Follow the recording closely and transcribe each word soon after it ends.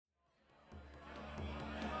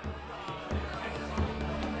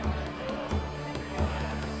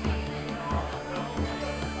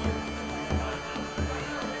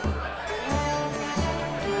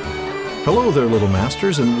Hello there, little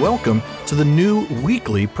masters, and welcome to the new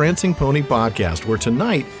weekly Prancing Pony podcast, where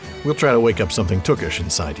tonight we'll try to wake up something Tookish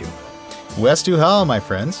inside you. West to Hall, my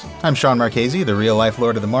friends. I'm Sean Marchese, the real-life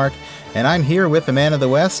Lord of the Mark, and I'm here with the man of the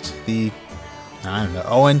West,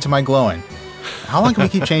 Owen to my glowing. How long can we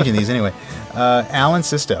keep changing these anyway? Alan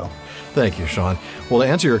Sisto. Thank you, Sean. Well, to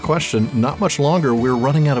answer your question, not much longer. We're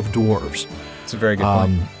running out of dwarves. It's a very good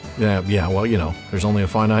point. Well, there's only a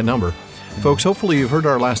finite number. Folks, hopefully you've heard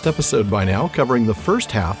our last episode by now, covering the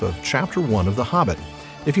first half of Chapter 1 of The Hobbit.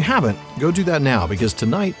 If you haven't, go do that now, because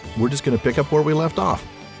tonight we're just going to pick up where we left off.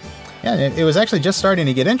 Yeah, it was actually just starting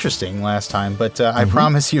to get interesting last time, but I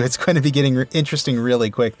promise you it's going to be getting interesting really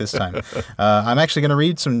quick this time. I'm actually going to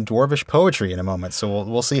read some dwarvish poetry in a moment, so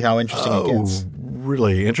we'll see how interesting it gets.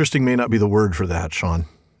 Really? Interesting may not be the word for that, Sean,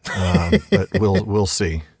 but we'll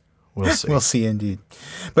see. We'll see, indeed.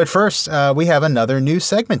 But first, we have another new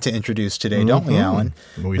segment to introduce today, don't we, Alan?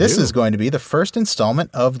 This is going to be the first installment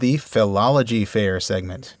of the Philology Faire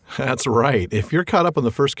segment. That's right. If you're caught up on the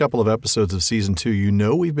first couple of episodes of Season 2, you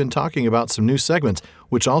know we've been talking about some new segments,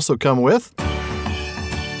 which also come with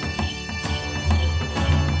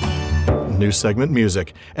new segment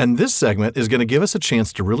music. And this segment is going to give us a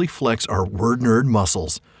chance to really flex our word nerd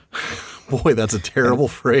muscles. Boy, that's a terrible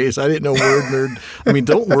phrase. I didn't know word nerd. I mean,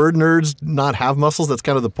 don't word nerds not have muscles? That's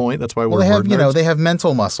kind of the point. That's why we're word nerds. They have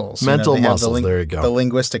mental muscles. Mental muscles. There you go. The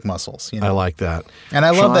linguistic muscles. I like that. And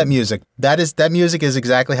I love that music. That music is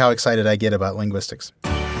exactly how excited I get about linguistics.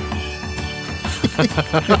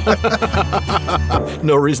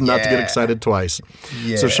 No reason not to get excited twice.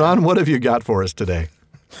 Yeah. So, Sean, what have you got for us today?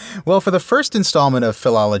 Well, for the first installment of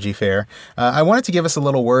Philology Faire, I wanted to give us a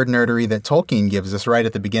little word nerdery that Tolkien gives us right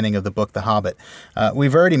at the beginning of the book, The Hobbit.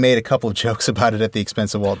 We've already made a couple of jokes about it at the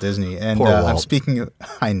expense of Walt Disney. And Poor Walt. I'm speaking of,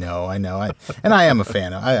 I know. And I am a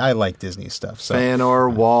fan. I like Disney stuff. So. Fan or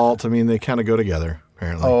Walt, I mean, they kind of go together,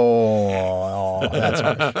 apparently. Oh, that's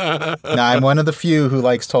harsh. Now, I'm one of the few who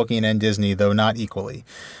likes Tolkien and Disney, though not equally.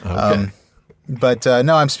 Okay. But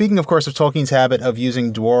no, I'm speaking, of course, of Tolkien's habit of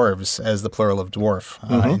using dwarves as the plural of dwarf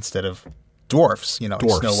instead of dwarfs,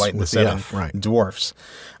 Dwarfs, Snow White and the with Seven the F, right. Dwarfs.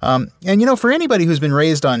 And, for anybody who's been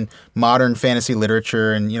raised on modern fantasy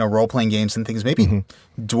literature and, role-playing games and things, maybe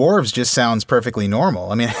dwarves just sounds perfectly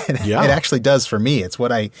normal. I mean, it actually does for me. It's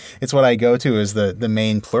what I go to as the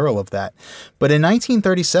main plural of that. But in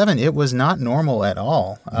 1937, it was not normal at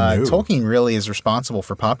all. No. Tolkien really is responsible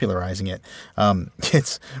for popularizing it.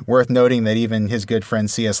 It's worth noting that even his good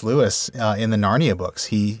friend C.S. Lewis in the Narnia books,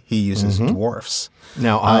 he uses dwarfs.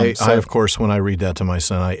 Now, I, of course, when I read that to my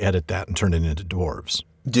son, I edit that and turn it into dwarves.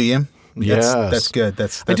 Do you? Yes. That's good.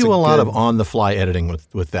 That's I do a lot of on-the-fly editing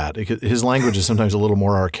with that. His language is sometimes a little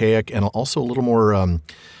more archaic and also a little more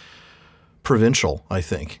provincial, I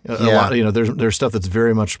think. A lot, there's stuff that's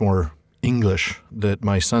very much more English that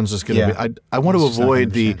my son's just going to be. I want to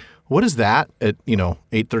avoid the, what is that at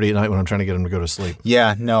 8:30 at night when I'm trying to get him to go to sleep.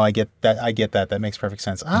 Yeah, no, I get that. That makes perfect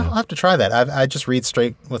sense. I'll have to try that. I just read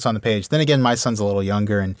straight what's on the page. Then again, my son's a little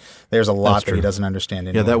younger, and there's a lot that he doesn't understand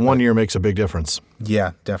anymore. Yeah, that 1 year makes a big difference.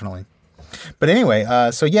 Yeah, definitely. But anyway,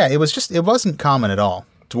 it wasn't common at all.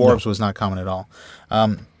 Dwarves was not common at all.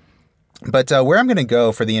 But where I'm going to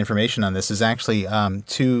go for the information on this is actually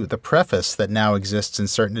to the preface that now exists in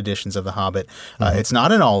certain editions of The Hobbit. It's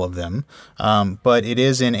not in all of them, but it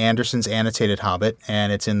is in Anderson's Annotated Hobbit,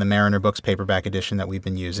 and it's in the Mariner Books paperback edition that we've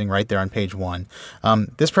been using right there on page 1.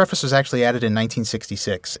 This preface was actually added in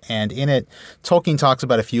 1966, and in it, Tolkien talks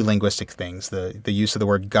about a few linguistic things, the use of the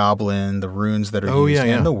word goblin, the runes that are used,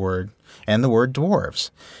 and the word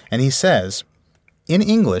dwarves. And he says, in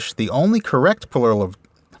English, the only correct plural of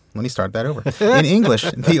Let me start that over. In English,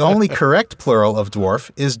 the only correct plural of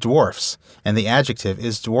dwarf is dwarfs, and the adjective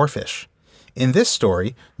is dwarfish. In this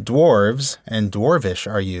story, dwarves and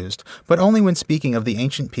dwarvish are used, but only when speaking of the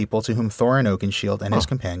ancient people to whom Thorin Oakenshield and his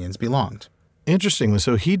companions belonged. Interestingly,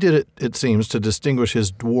 so he did it seems, to distinguish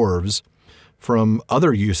his dwarves from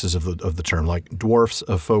other uses of the term, like dwarfs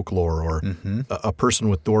of folklore, or a person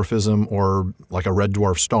with dwarfism, or like a red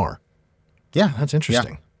dwarf star. Yeah. That's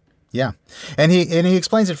interesting. Yeah. And he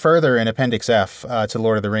explains it further in Appendix F to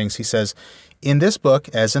Lord of the Rings. He says, in this book,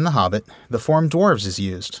 as in The Hobbit, the form dwarves is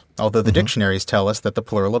used, although the dictionaries tell us that the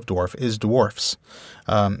plural of dwarf is dwarfs.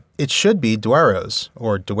 It should be dweros,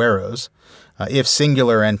 or dweros, if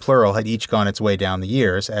singular and plural had each gone its way down the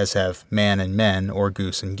years, as have man and men, or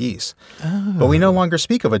goose and geese. Oh. But we no longer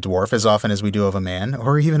speak of a dwarf as often as we do of a man,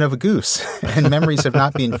 or even of a goose, and memories have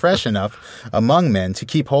not been fresh enough among men to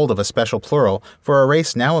keep hold of a special plural for a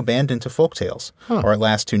race now abandoned to folktales, or at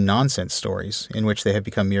last to nonsense stories, in which they have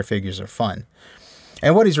become mere figures of fun.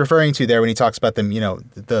 And what he's referring to there when he talks about them,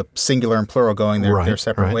 the singular and plural going their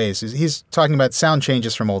separate ways, he's talking about sound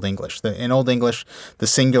changes from Old English. In Old English, the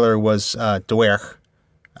singular was dwerg,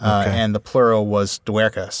 and the plural was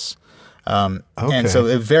dwergas. And so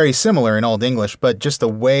it's very similar in Old English, but just the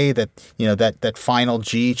way that that final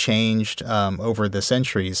G changed over the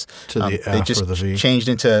centuries, to the F it just or the V. changed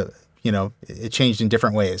into it changed in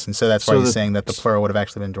different ways, and so that's why he's saying that the plural would have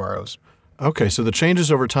actually been dwaros. Okay, so the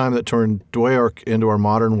changes over time that turned dweorc into our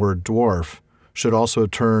modern word dwarf should also have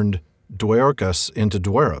turned dweorcus into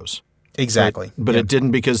dweros. Exactly, right? But it didn't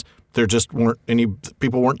because there just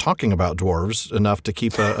people weren't talking about dwarves enough to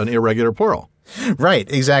keep an irregular plural.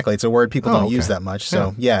 Right, exactly. It's a word people don't use that much.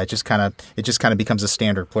 So it just kind of becomes a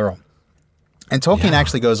standard plural. And Tolkien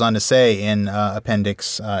actually goes on to say in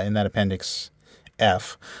appendix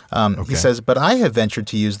F, he says, "But I have ventured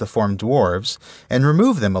to use the form dwarves and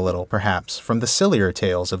remove them a little, perhaps, from the sillier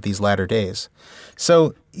tales of these latter days."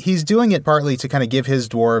 So he's doing it partly to kind of give his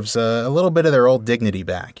dwarves a little bit of their old dignity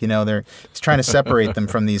back. He's trying to separate them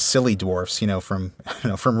from these silly dwarfs. From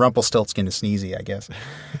Rumpelstiltskin to Sneezy, I guess.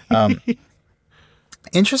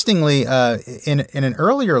 Interestingly, in an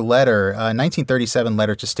earlier letter, 1937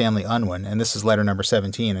 letter to Stanley Unwin, and this is letter number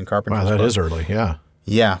 17 in Carpenter's book. Wow, that is early, yeah.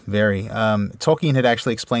 Yeah, very. Tolkien had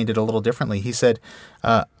actually explained it a little differently. He said,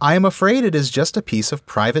 "I am afraid it is just a piece of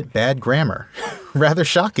private bad grammar." Rather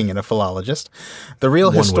shocking in a philologist. The real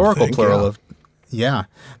historical plural of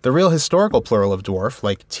dwarf,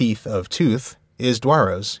 like teeth of tooth, is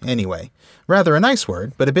dwaros, anyway. Rather a nice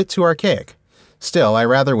word, but a bit too archaic. Still, I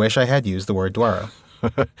rather wish I had used the word dwaro.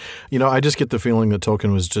 I just get the feeling that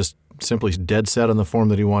Tolkien was just simply dead set on the form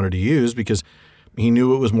that he wanted to use because he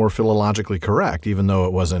knew it was more philologically correct, even though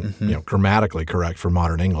it wasn't grammatically correct for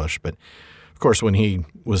modern English. But of course, when he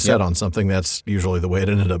was set on something, that's usually the way it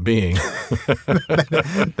ended up being.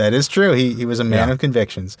 That is true. He was a man of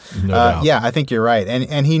convictions. No doubt. Yeah, I think you're right.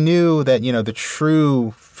 And he knew that, the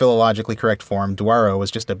true philologically correct form, dwaro, was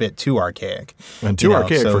just a bit too archaic. And too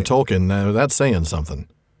archaic for Tolkien, that's saying something.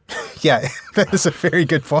 Yeah, that is a very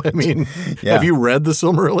good point. I mean, have you read the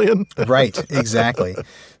Silmarillion? Right, exactly.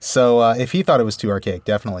 So if he thought it was too archaic,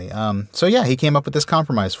 definitely. He came up with this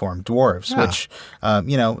compromise form, dwarves, which,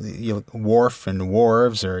 wharf and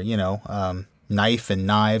wharves, or, knife and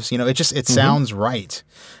knives. It sounds right.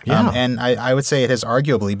 Yeah. And I would say it has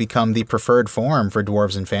arguably become the preferred form for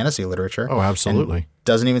dwarves in fantasy literature. Oh, absolutely. And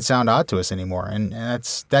doesn't even sound odd to us anymore. And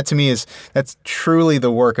that to me that's truly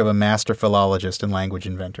the work of a master philologist and language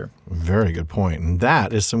inventor. Very good point. And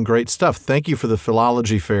that is some great stuff. Thank you for the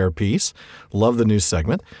Philology Faire piece. Love the news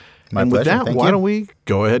segment. My and with pleasure. that, why don't we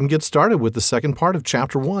go ahead and get started with the second part of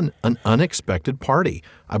Chapter 1, An Unexpected Party.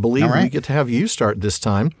 I believe we get to have you start this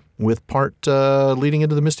time with part leading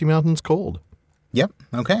into the Misty Mountains cold. Yep.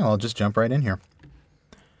 Okay, well, I'll just jump right in here.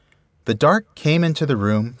 The dark came into the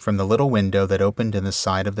room from the little window that opened in the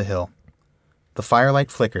side of the hill. The firelight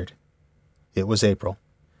flickered. It was April,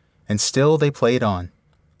 and still they played on,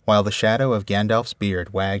 while the shadow of Gandalf's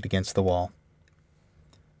beard wagged against the wall.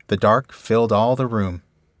 The dark filled all the room,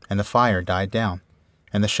 and the fire died down,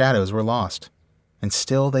 and the shadows were lost, and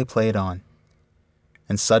still they played on.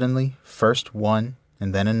 And suddenly, first one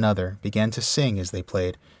and then another began to sing as they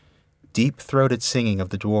played, deep-throated singing of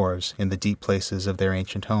the dwarves in the deep places of their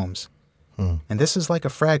ancient homes. And this is like a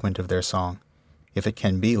fragment of their song, if it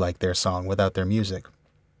can be like their song without their music.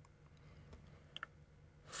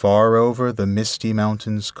 Far over the misty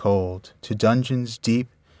mountains cold, to dungeons deep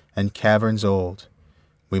and caverns old,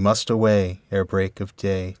 we must away ere break of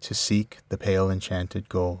day to seek the pale enchanted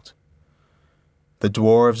gold. The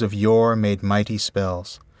dwarves of yore made mighty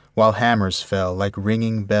spells, while hammers fell like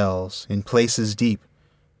ringing bells in places deep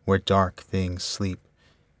where dark things sleep,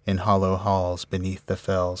 in hollow halls beneath the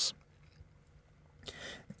fells.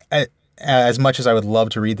 As much as I would love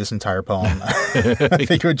to read this entire poem, I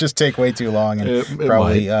think it would just take way too long and it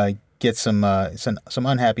probably get some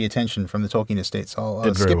unhappy attention from the Tolkien estate. So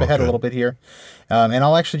I'll skip ahead a little bit here, and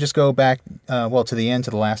I'll actually just go back to the end,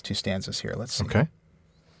 to the last two stanzas here. Let's see. Okay.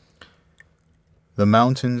 The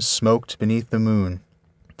mountains smoked beneath the moon.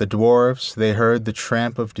 The dwarves, they heard the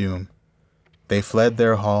tramp of doom. They fled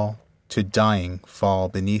their hall, to dying fall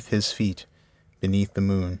beneath his feet, beneath the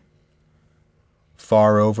moon.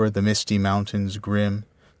 Far over the misty mountains grim,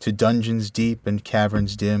 to dungeons deep and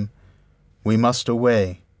caverns dim, we must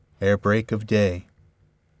away ere break of day,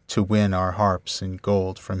 to win our harps and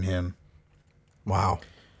gold from him. Wow.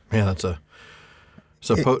 Man, that's a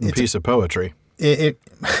potent piece of poetry. That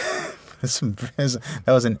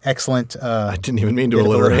was an excellent I didn't even mean to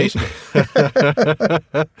alliterate.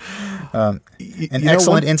 An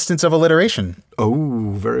excellent instance of alliteration.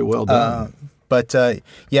 Oh, very well done. But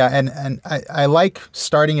and I like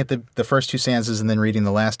starting at the first two stanzas and then reading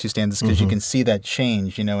the last two stanzas because you can see that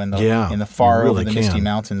change, in the far over the Misty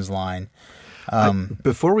Mountains line.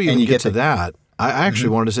 Before we even get to that, I actually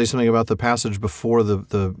wanted to say something about the passage before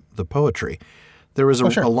the poetry. There was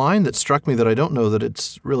a line that struck me that I don't know that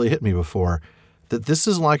it's really hit me before, that this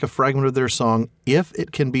is like a fragment of their song if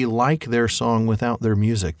it can be like their song without their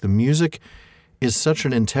music. The music is such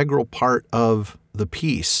an integral part of the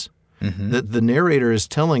piece that the narrator is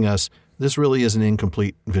telling us this really is an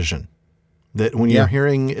incomplete vision. That when you're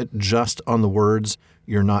hearing it just on the words,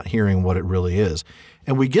 you're not hearing what it really is.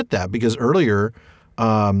 And we get that because earlier,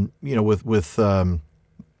 with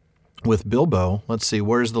Bilbo, let's see,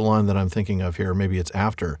 where's the line that I'm thinking of here? Maybe it's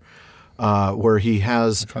after, where he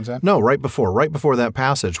has... Which one's that? No, right before that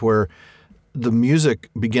passage where the music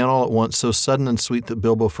began all at once, so sudden and sweet that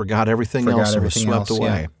Bilbo forgot everything else and was swept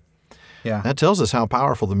away. Yeah. That tells us how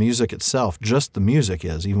powerful the music itself, just the music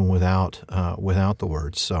is, even without the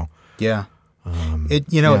words. So yeah,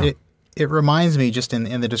 it reminds me just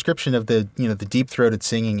in the description of the the deep-throated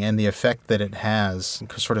singing and the effect that it has,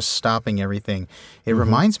 sort of stopping everything. It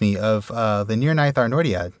reminds me of the Near Ninth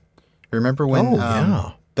Arnoriad. Remember when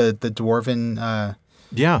the dwarven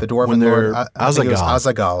the dwarven when lord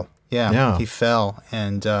Azaghal. Azaghal, he fell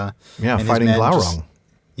and and fighting Glaurung.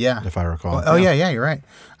 If I recall. You're right.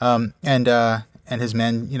 And his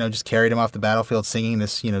men, just carried him off the battlefield singing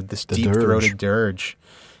this, this deep-throated dirge.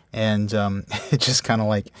 And it just kind of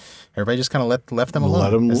like everybody just kind of left them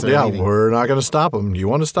alone. We're not going to stop them. You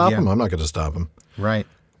want to stop them? I'm not going to stop them. Right.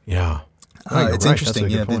 Yeah. It's interesting,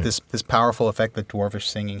 this powerful effect that dwarvish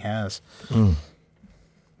singing has.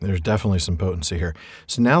 There's definitely some potency here.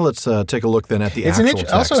 So now let's take a look then at the actual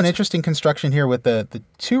text. Also an interesting construction here with the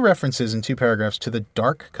two references in two paragraphs to the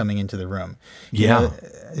dark coming into the room.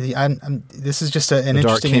 This is just an interesting The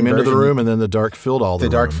dark came inversion. into the room and then the dark filled all the room.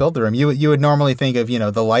 The dark filled the room. You would normally think of,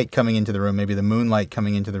 the light coming into the room, maybe the moonlight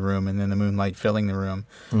coming into the room and then the moonlight filling the room.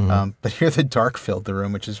 But here the dark filled the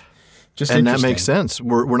room, which is just and interesting. that makes sense.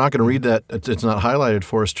 We're not going to read that. It's not highlighted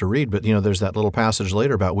for us to read, but there's that little passage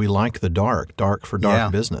later about we like the dark for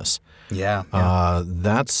dark business. Yeah.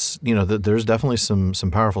 That's there's definitely some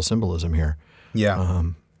powerful symbolism here. Yeah.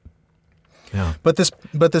 But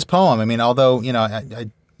this poem, I mean, although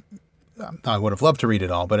I would have loved to read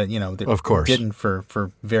it all, but of course didn't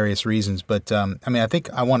for various reasons. But I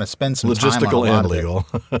think I want to spend some logistical time on and legal.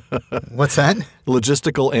 What's that?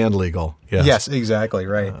 Logistical and legal. Yes, exactly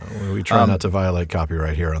right. We try not to violate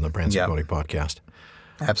copyright here on the Prancing Pony podcast.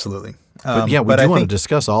 Absolutely. But we want to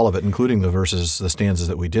discuss all of it, including the stanzas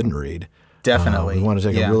that we didn't read. Definitely. We want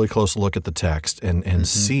to take a really close look at the text and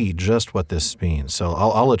see just what this means. So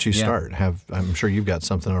I'll let you start. I'm sure you've got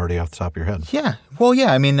something already off the top of your head. Yeah. Well,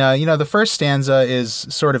 yeah. I mean, the first stanza is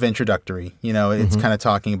sort of introductory. It's kind of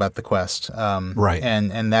talking about the quest. Right.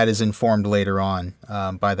 And that is informed later on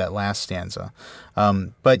by that last stanza.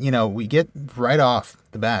 But, we get right off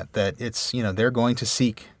the bat that it's, they're going to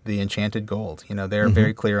seek the enchanted gold. They're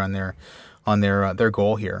very clear on their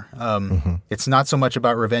goal here. It's not so much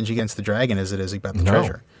about revenge against the dragon as it is about the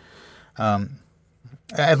treasure.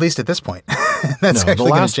 At least at this point. That's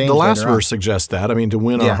actually going to change the last later verse suggests that. I mean, to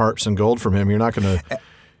win our harps and gold from him, you're not going to.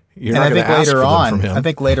 I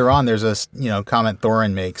think later on, there's a comment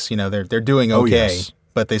Thorin makes. They're doing okay,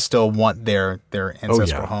 but they still want their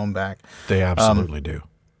ancestral home back. They absolutely do.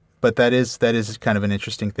 But that is kind of an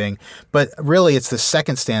interesting thing. But really, it's the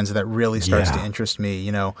second stanza that really starts to interest me.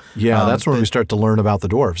 That's when we start to learn about the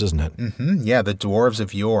dwarves, isn't it? Yeah, the dwarves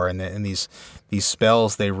of yore and these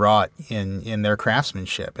spells they wrought in their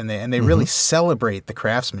craftsmanship, and they really celebrate the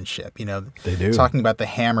craftsmanship. They do, talking about the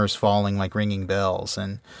hammers falling like ringing bells,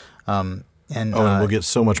 and we'll get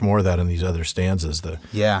so much more of that in these other stanzas. The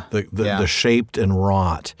shaped and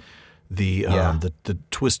wrought. The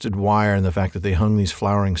twisted wire and the fact that they hung these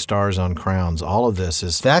flowering stars on crowns, all of this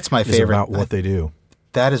that's my favorite. About what they do.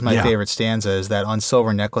 That is my favorite stanza, is that on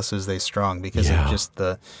silver necklaces they strung, because of just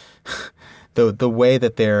the way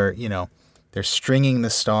that they're stringing the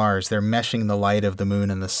stars, they're meshing the light of the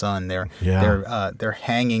moon and the sun, they're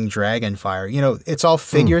hanging dragon fire. It's all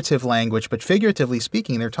figurative language, but figuratively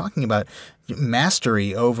speaking, they're talking about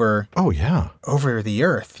mastery over the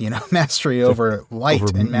earth, mastery over light,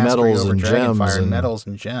 and mastery over dragon fire and metals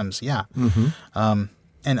and gems. Yeah. And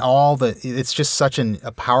it's just such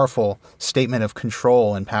a powerful statement of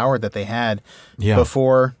control and power that they had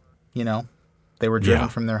before, they were driven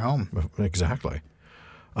from their home. Exactly.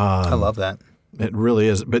 I love that. It really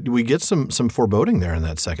is. But we get some foreboding there in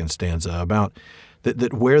that second stanza about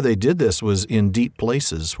that where they did this was in deep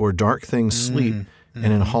places where dark things sleep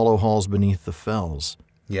and in hollow halls beneath the fells.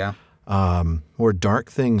 Yeah. where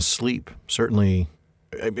dark things sleep. Certainly,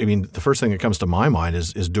 I mean, the first thing that comes to my mind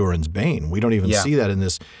is Durin's Bane. We don't even see that in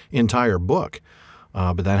this entire book,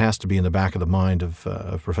 but that has to be in the back of the mind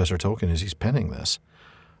of Professor Tolkien as he's penning this.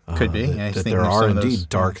 Could be. That there are indeed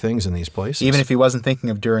dark things in these places. Even if he wasn't thinking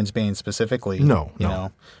of Durin's Bane specifically. No.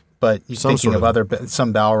 But he's thinking of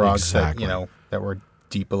some Balrogs that were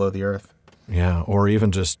deep below the earth. Yeah, or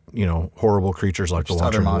even just, horrible creatures like the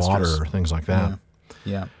Watcher of Water or things like that.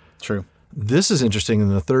 Yeah, true. This is interesting in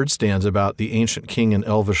the third stanza about the ancient king and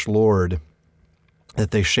elvish lord,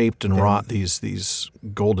 that they shaped and wrought these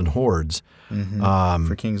golden hoards.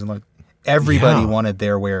 For kings and lords. Everybody wanted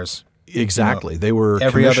their wares. Exactly. They were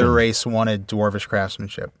every other race wanted dwarvish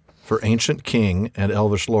craftsmanship. For ancient king and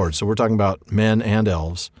elvish lord. So we're talking about men and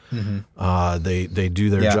elves. They do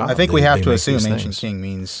their job. I think we have to assume ancient king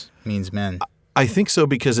means men. I think so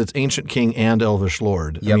because it's ancient king and elvish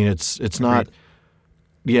lord. I mean, it's not.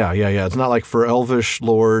 Yeah. It's not like for elvish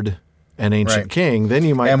lord and ancient king. Then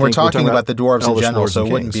you might. And we're talking about the dwarves in general, so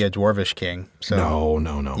it wouldn't be a dwarvish king. So.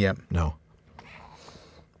 No. Yep. No.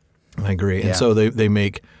 I agree. And so they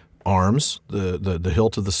make arms, the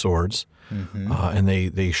hilt of the swords, and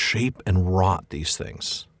they shape and wrought these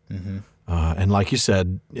things. And like you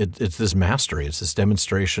said, it's this mastery. It's this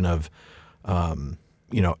demonstration of,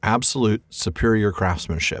 absolute superior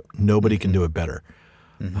craftsmanship. Nobody can do it better.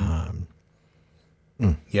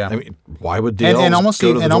 Yeah. I mean, why would the elves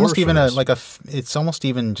go to the dwarves even for this? it's almost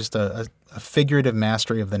even just a figurative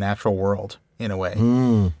mastery of the natural world in a way.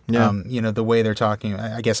 The way they're talking.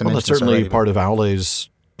 I guess I mentioned that's certainly part of Aule's.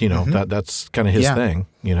 That's kind of his thing.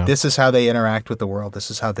 This is how they interact with the world. This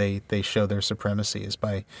is how they show their supremacy is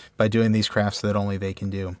by doing these crafts that only they can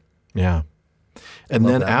do. Yeah. And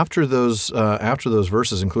then after those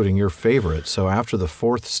verses, including your favorite, so after the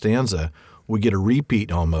fourth stanza, we get a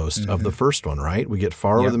repeat almost of the first one, right? We get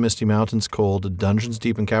far over the misty mountains cold, dungeons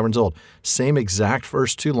deep and caverns old. Same exact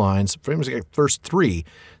first two lines, first three.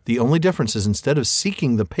 The only difference is instead of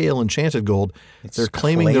seeking the pale enchanted gold, they're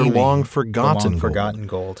claiming their long forgotten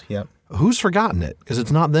gold. Yep. Who's forgotten it? Because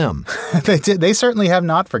it's not them. They certainly have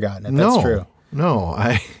not forgotten it. That's true. No,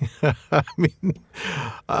 I mean,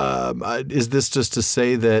 is this just to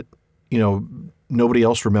say that, nobody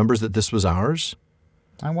else remembers that this was ours?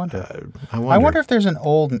 I wonder if there's an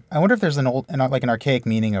like an archaic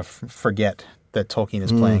meaning of forget that Tolkien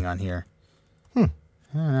is playing on here. I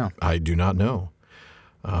don't know. I do not know.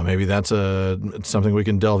 Maybe that's something we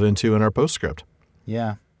can delve into in our postscript.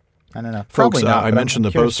 Yeah. I don't know. Folks, Probably not, I mentioned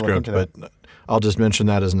the postscript, but I'll just mention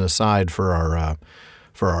that as an aside for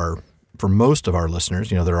most of our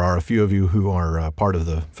listeners. there are a few of you who are part of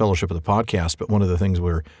the fellowship of the podcast, but one of the things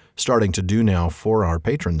we're starting to do now for our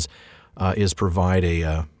patrons is provide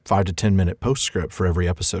a 5 to 10 minute postscript for every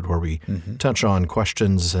episode where we touch on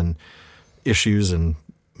questions and issues and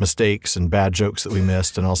mistakes and bad jokes that we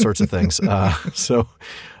missed and all sorts of things. So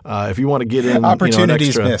if you want to get in,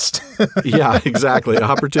 opportunities missed. Yeah, exactly.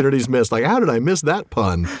 Opportunities missed. Like, how did I miss that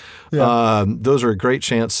pun? Yeah. Those are a great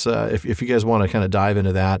chance. If you guys want to kind of dive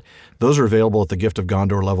into that, those are available at the Gift of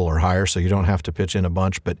Gondor level or higher, so you don't have to pitch in a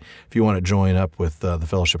bunch. But if you want to join up with the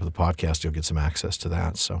Fellowship of the Podcast, you'll get some access to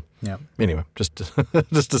that. So anyway, just a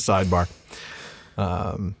sidebar.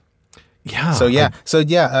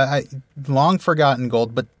 Long forgotten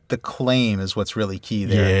gold, but the claim is what's really key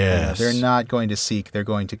there. Yes. They're not going to seek; they're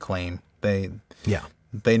going to claim. They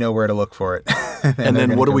know where to look for it. and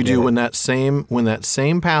then what do we do when that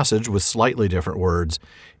same passage with slightly different words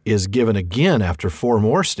is given again after 4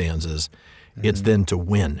 more stanzas? It's then to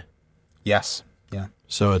win. Yes. Yeah.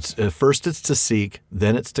 So it's first it's to seek,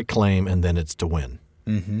 then it's to claim, and then it's to win.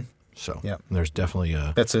 So there's definitely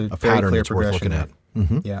a pattern that's worth looking at.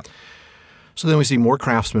 Yeah. So then we see more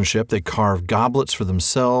craftsmanship. They carve goblets for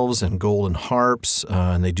themselves and golden harps,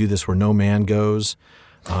 and they do this where no man goes.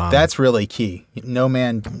 That's really key. No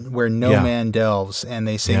man delves, and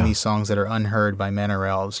they sing these songs that are unheard by men or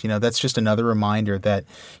elves. That's just another reminder that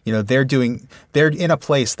they're in a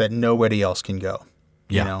place that nobody else can go.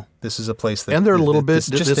 This is a place that, and they're a little bit.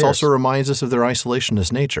 This also reminds us of their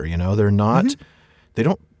isolationist nature. They're not. They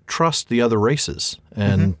don't trust the other races,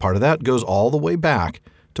 and part of that goes all the way back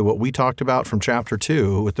to what we talked about from chapter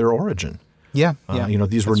 2 with their origin.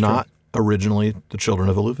 These were not originally the children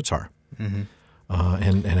of Iluvatar.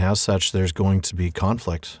 And as such, there's going to be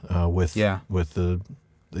conflict with the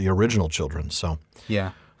original children. So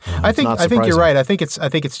I think you're right. I think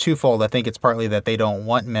it's twofold. I think it's partly that they don't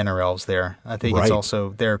want men or elves there. I think it's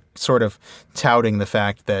also they're sort of touting the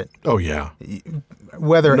fact that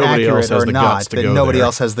whether nobody accurate or not, that nobody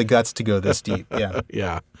else has the guts to go this deep.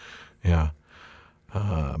 Yeah.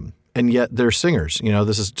 and yet they're singers.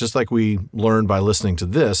 This is just like we learned by listening to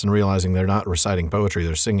this and realizing they're not reciting poetry,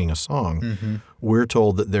 they're singing a song. Mm-hmm. We're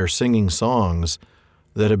told that they're singing songs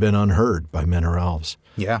that have been unheard by men or elves.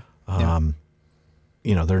 Yeah.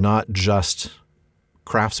 They're not just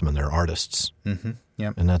craftsmen, they're artists. Mm-hmm.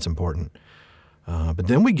 Yeah. And that's important. But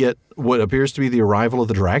then we get what appears to be the arrival of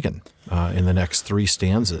the dragon in the next 3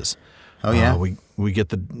 stanzas. Oh, yeah. We get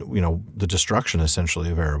the destruction, essentially,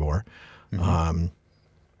 of Erebor. Mm-hmm.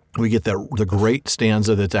 We get the great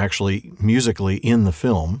stanza that's actually musically in the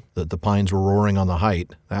film, that the pines were roaring on the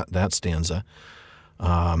height, that stanza.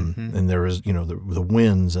 And there is, the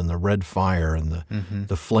winds and the red fire and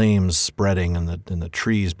the flames spreading and the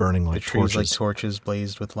trees burning like torches. The trees like torches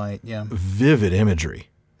blazed with light, yeah. Vivid imagery,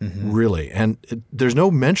 really. And there's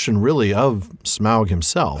no mention really of Smaug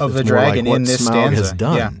himself. Of it's the dragon like in this Smaug stanza. has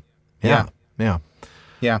done. Yeah.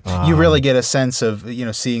 Yeah, you really get a sense of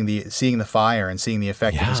seeing the fire and seeing the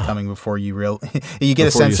effect that is coming before you you get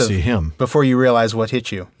a sense of see him before you realize what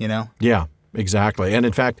hit you. Yeah, exactly. And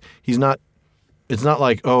in fact, he's not. It's not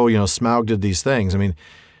like Smaug did these things. I mean,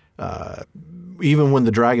 even when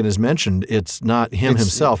the dragon is mentioned, it's not him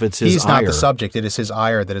himself. It's his. He's ire. not the subject. It is his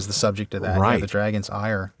ire that is the subject of that. Right. The dragon's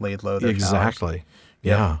ire laid low their exactly.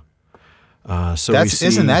 towers. Yeah. So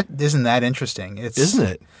isn't that interesting? Isn't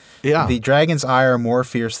it? Yeah. The dragon's ire more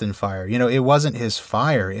fierce than fire. It wasn't his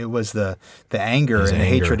fire. It was the anger and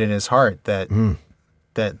hatred in his heart that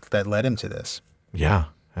led him to this. Yeah,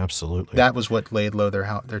 absolutely. That was what laid low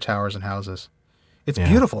their towers and houses. It's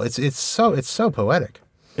beautiful. It's so poetic.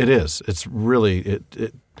 It is. It's really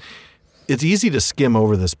it's easy to skim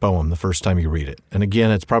over this poem the first time you read it. And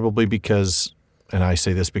again, it's probably because, and I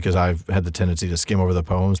say this because I've had the tendency to skim over the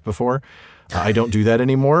poems before. I don't do that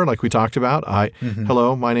anymore, like we talked about.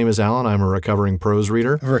 Hello, my name is Alan. I'm a recovering prose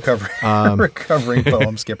reader. Recovering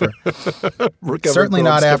poem skipper. Certainly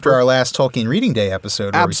not after our last Tolkien Reading Day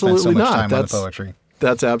episode where we spent so much time on the poetry.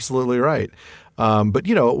 That's absolutely right. But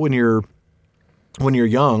when you're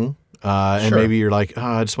young and maybe you're like,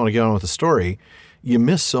 I just want to get on with the story, you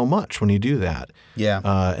miss so much when you do that. Yeah.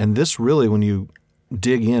 And this really, when you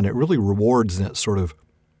dig in, it really rewards that sort of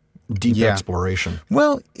deep exploration.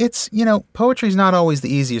 Well, it's, poetry's not always the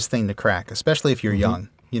easiest thing to crack, especially if you're young.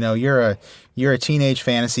 You're a teenage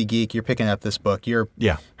fantasy geek, you're picking up this book. You're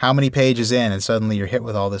how many pages in and suddenly you're hit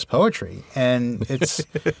with all this poetry. And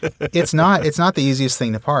it's not the easiest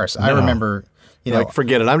thing to parse. No. I remember,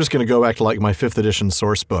 forget it. I'm just going to go back to like my 5th edition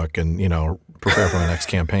source book and, prepare for my next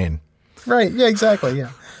campaign. Right. Yeah, exactly.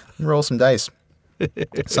 Yeah. Roll some dice.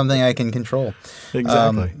 Something I can control.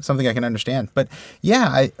 Exactly. Something I can understand. But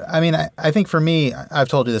yeah, I think for me, I've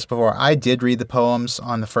told you this before, I did read the poems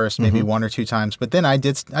on the first maybe 1 or 2 times, but then I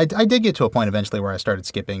did get to a point eventually where I started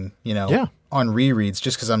skipping, on rereads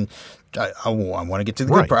just because I want to get to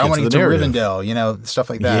the good part. I want to get to Rivendell,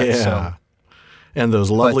 stuff like that. Yeah. So. And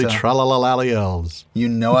those lovely tra-la-la-lally elves. I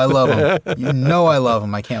love them. I love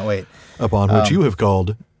them. I can't wait. Upon which you have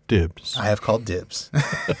called dibs. I have called dibs.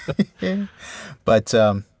 But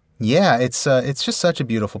it's just such a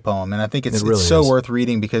beautiful poem, and I think it's so worth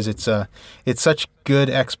reading because it's such good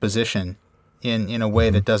exposition in a way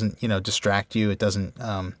that doesn't distract you. It doesn't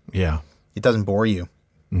it doesn't bore you.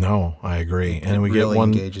 No, I agree. And we really get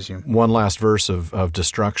engages you. one last verse of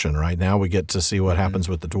destruction. Right now, we get to see what happens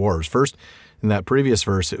with the dwarves. First, in that previous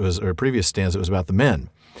verse, previous stanza, it was about the men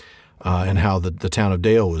and how the town of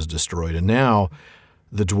Dale was destroyed, and now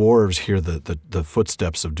the dwarves hear the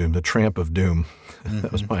footsteps of doom, the tramp of doom.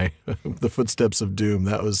 That was the footsteps of doom.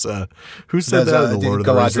 That was who said that in the Lord of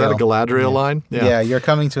the Rings? Is that a Galadriel line? Yeah, you're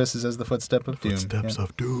coming to us as the footstep of doom. Footsteps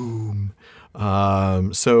of doom.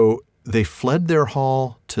 So they fled their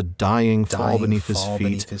hall to dying fall beneath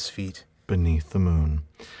his feet. Beneath the moon.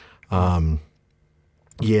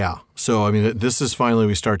 So this is finally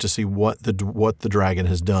we start to see what the dragon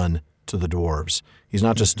has done to the dwarves. He's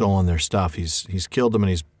not just stolen their stuff. He's killed them and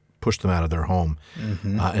he's pushed them out of their home.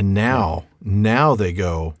 And now they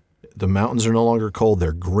go. The mountains are no longer cold;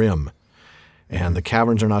 they're grim, and the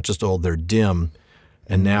caverns are not just old; they're dim.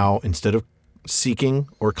 And now, instead of seeking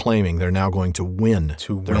or claiming, they're now going to win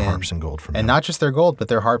their harps and gold from him. And not just their gold, but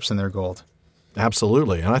their harps and their gold.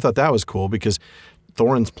 Absolutely, and I thought that was cool because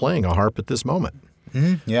Thorin's playing a harp at this moment.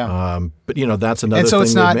 Yeah. But that's another and so thing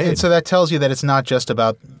it's not. they made. And so that tells you that it's not just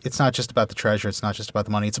about the treasure. It's not just about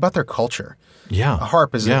the money. It's about their culture. Yeah. A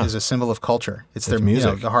harp is a symbol of culture. It's their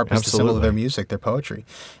music. The harp is the symbol of their music, their poetry,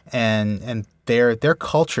 and their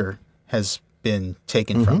culture has been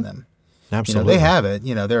taken from them. Absolutely. They have it.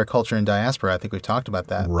 They're a culture in diaspora. I think we've talked about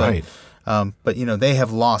that. Right. But they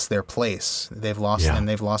have lost their place. They've lost and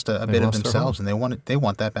they've lost a bit of themselves, and they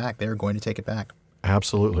want that back. They're going to take it back.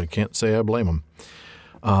 Absolutely. Can't say I blame him.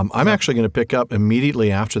 I'm actually going to pick up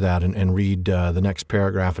immediately after that and read the next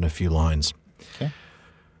paragraph in a few lines. Okay.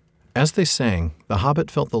 As they sang, the hobbit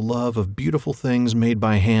felt the love of beautiful things made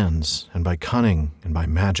by hands and by cunning and by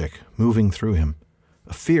magic moving through him,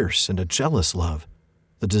 a fierce and a jealous love,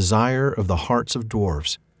 the desire of the hearts of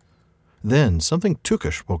dwarves. Then something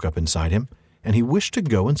Tookish woke up inside him, and he wished to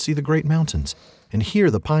go and see the great mountains, and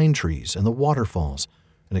hear the pine trees and the waterfalls,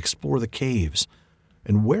 and explore the caves,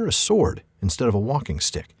 and wear a sword instead of a walking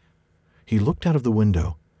stick. He looked out of the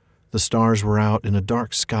window. The stars were out in a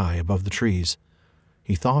dark sky above the trees.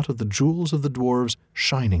 He thought of the jewels of the dwarves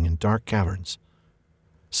shining in dark caverns.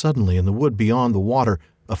 Suddenly, in the wood beyond the water,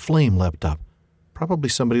 a flame leapt up, probably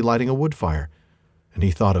somebody lighting a wood fire, and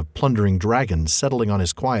he thought of plundering dragons settling on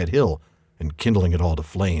his quiet hill and kindling it all to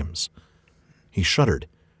flames. He shuddered,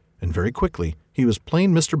 and very quickly he was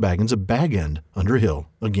plain Mr. Baggins of Bag End under hill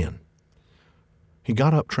again. He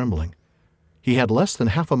got up trembling. He had less than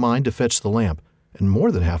half a mind to fetch the lamp, and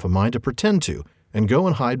more than half a mind to pretend to, and go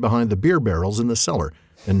and hide behind the beer barrels in the cellar,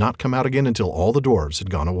 and not come out again until all the dwarves had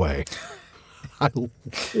gone away. I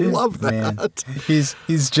love that. Man. He's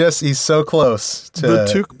so close to the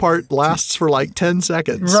Took part lasts for like 10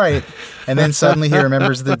 seconds. Right. And then suddenly he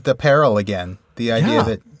remembers the peril again. The idea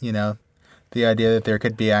that, there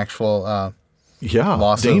could be actual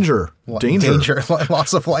loss danger.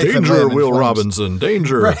 Loss of life. Danger, and Will Robinson.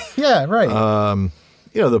 Danger. Right. Yeah, right.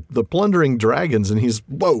 The plundering dragons, and he's,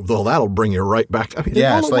 whoa, that'll bring you right back. I mean,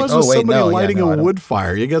 all it's it like, was somebody lighting a wood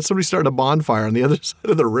fire. You got somebody starting a bonfire on the other side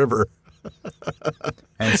of the river.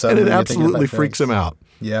 And it absolutely freaks him out.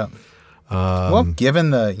 Yeah. Well,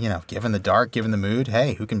 given the dark, given the mood,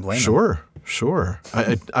 hey, who can blame him? Sure.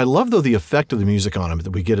 I love, though, the effect of the music on him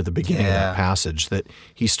that we get at the beginning of that passage, that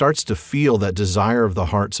he starts to feel that desire of the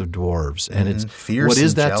hearts of dwarves. And it's fierce. What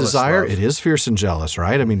is that desire? Love. It is fierce and jealous,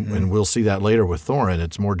 right? I mean, and we'll see that later with Thorin.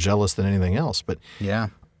 It's more jealous than anything else. But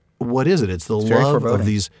what is it? It's the love of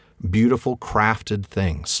these beautiful, crafted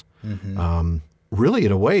things. Mm-hmm. Really,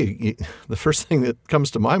 in a way, the first thing that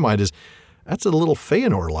comes to my mind is that's a little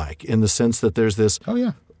Feanor-like in the sense that there's this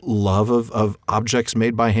love of objects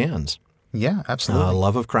made by hands. Yeah, absolutely.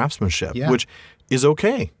 Love of craftsmanship, which is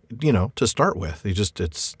okay, to start with.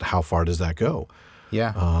 It's how far does that go?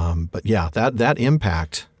 Yeah. But that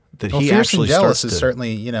impact that he fierce actually and jealous starts is to,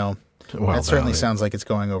 certainly, that certainly sounds like it's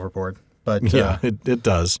going overboard. But it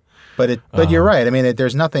does. But you're right. I mean,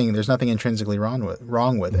 there's nothing intrinsically wrong with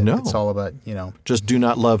it. No. It's all about, just do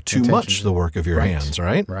not love too much the work of your hands,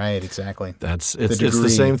 right? Right, exactly. It's the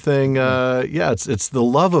same thing. It's the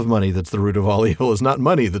love of money that's the root of all evil. It's not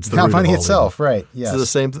money that's the root of all evil. Not money itself, right? Yes.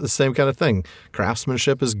 It's the same kind of thing.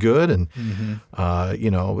 Craftsmanship is good, and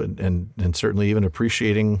and certainly even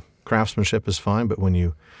appreciating craftsmanship is fine. But when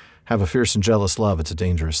you have a fierce and jealous love, it's a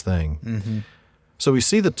dangerous thing. Mm-hmm. So we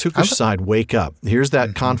see the Tookish side wake up. Here's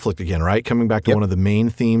that conflict again, right? Coming back to one of the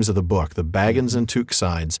main themes of the book, the Baggins and Took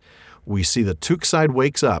sides. We see the Took side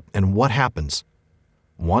wakes up, and what happens?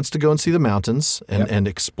 Wants to go and see the mountains and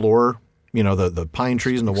explore, the pine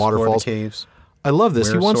trees and the waterfalls. The caves. I love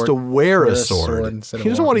this. He wants to wear a sword. He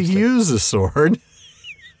doesn't want to use a sword.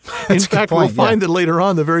 In fact, we'll find that later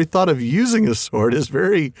on, the very thought of using a sword is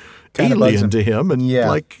very alien to him and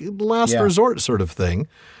like last resort sort of thing.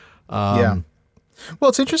 Well,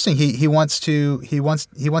 it's interesting. He wants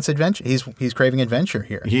adventure. He's craving adventure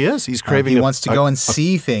here. He is. He's craving. He wants to go and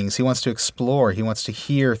see things. He wants to explore. He wants to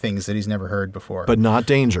hear things that he's never heard before. But not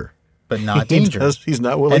danger. But not danger. He's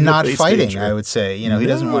not willing and to not face fighting. Danger. I would say. He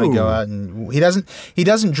doesn't want to go out and he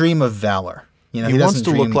doesn't dream of valor. He wants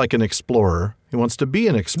to look like an explorer. He wants to be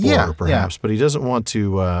an explorer, perhaps, but he doesn't want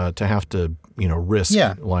to have to risk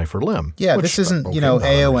life or limb. Yeah, this isn't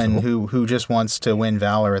Eowyn who just wants to win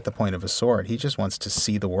valor at the point of a sword. He just wants to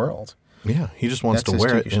see the world. Yeah, he just wants to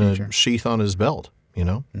wear it in a sheath on his belt.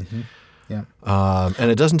 Mm-hmm. Yeah, and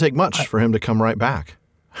it doesn't take much for him to come right back.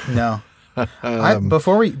 No.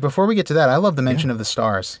 Before we get to that, I love the mention of the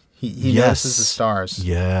stars. He notices the stars.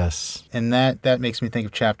 Yes. And that makes me think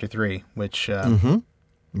of chapter 3, which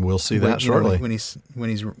we'll see that shortly. When he's we'll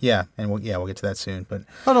get to that soon. But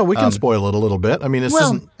we can spoil it a little bit. I mean,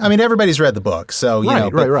 everybody's read the book, so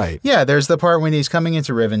right. Yeah, there's the part when he's coming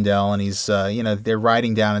into Rivendell and he's they're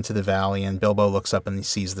riding down into the valley and Bilbo looks up and he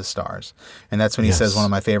sees the stars, and that's when he says one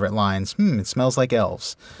of my favorite lines. It smells like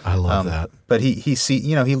elves. I love that. But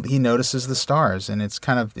he notices the stars, and it's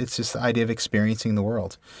just the idea of experiencing the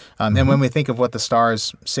world. And when we think of what the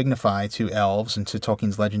stars signify to elves and to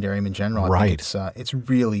Tolkien's legendarium in general, I think it's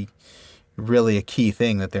really, really a key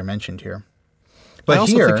thing that they're mentioned here. But I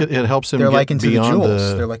also think it helps him they're get likened to beyond the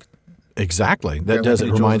jewels. Exactly. That does.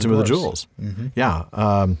 It reminds him of the jewels. Mm-hmm. Yeah.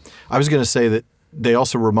 I was going to say that they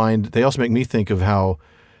also make me think of how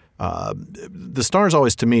the stars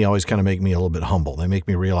always kind of make me a little bit humble. They make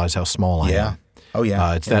me realize how small I am. Oh,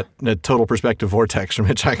 yeah. It's that total perspective vortex from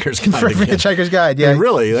Hitchhiker's Guide. From Hitchhiker's Guide, yeah. And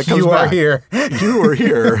really, that comes you back. Are here. You are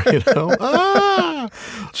here, you know.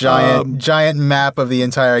 Giant map of the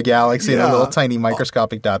entire galaxy and a little tiny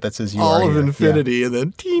microscopic dot that says you are here. All of infinity and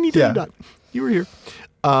then teeny dot. You were here.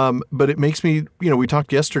 But it makes me, we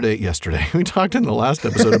talked yesterday, we talked in the last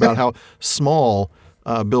episode about how small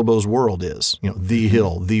Bilbo's world is, the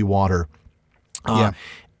hill, the water.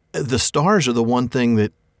 The stars are the one thing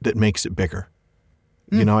that makes it bigger.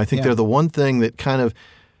 I think they're the one thing that kind of,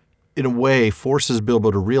 in a way, forces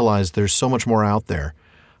Bilbo to realize there's so much more out there.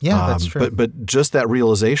 Yeah, that's true. But just that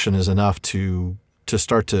realization is enough to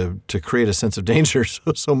start to create a sense of danger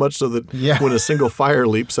so much so that when a single fire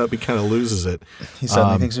leaps up, he kind of loses it. He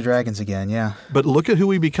suddenly thinks of dragons again, yeah. But look at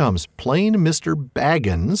who he becomes. Plain Mr.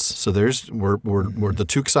 Baggins. So there's where the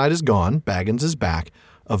Took side is gone. Baggins is back.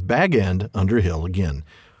 Of Bag End, under hill again.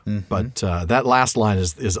 Mm-hmm. But that last line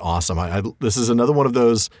is awesome. This is another one of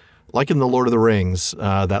those, like in The Lord of the Rings,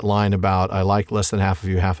 that line about, I like less than half of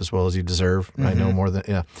you half as well as you deserve. Mm-hmm. I know more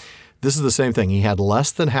than, This is the same thing. He had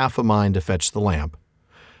less than half a mind to fetch the lamp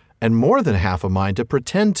and more than half a mind to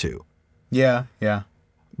pretend to. Yeah, yeah.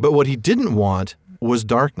 But what he didn't want was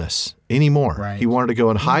darkness anymore. Right. He wanted to go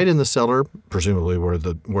and hide in the cellar, presumably where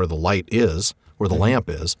the light is, where the lamp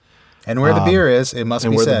is. And where the beer is, it must be said.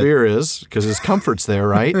 And where the beer is, because his comfort's there,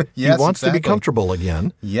 right? Yes, he wants to be comfortable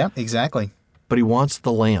again. Yep, exactly. But he wants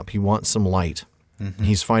the lamp. He wants some light. Mm-hmm.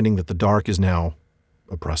 He's finding that the dark is now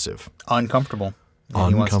oppressive. Uncomfortable.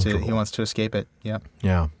 He wants to escape it. Yep.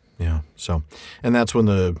 Yeah. Yeah. So, and that's when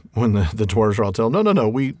the dwarves are all telling him, no,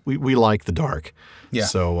 we like the dark. Yeah.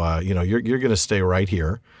 So, you're going to stay right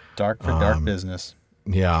here. Dark for dark business.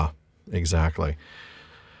 Yeah, exactly.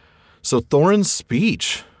 So Thorin's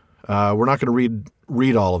speech. We're not going to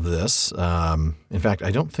read all of this. In fact,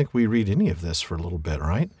 I don't think we read any of this for a little bit,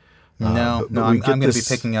 right? No, I'm going to be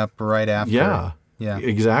picking up right after. Yeah,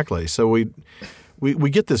 exactly. So we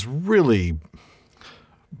get this really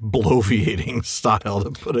bloviating style, to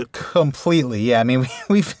put it completely. Yeah, I mean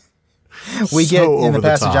we get in the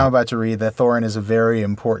passage I'm about to read that Thorin is a very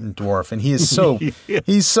important dwarf, and he is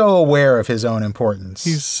he's so aware of his own importance.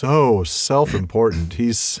 He's so self-important.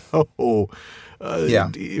 He's so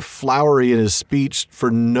flowery in his speech for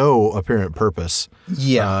no apparent purpose.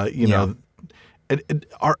 Yeah,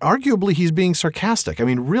 arguably he's being sarcastic. I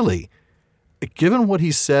mean, really, given what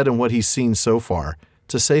he's said and what he's seen so far,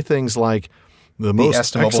 to say things like the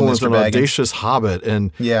most excellent and audacious Hobbit,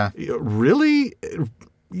 and really,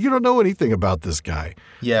 you don't know anything about this guy.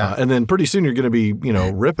 Yeah, and then pretty soon you're going to be,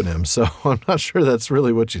 ripping him. So I'm not sure that's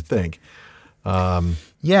really what you think.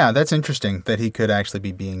 Yeah, that's interesting that he could actually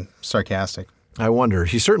be being sarcastic. I wonder.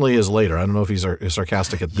 He certainly is later. I don't know if he's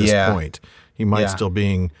sarcastic at this point. He might still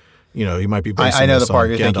being, he might be basing this on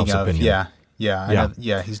Gandalf's opinion.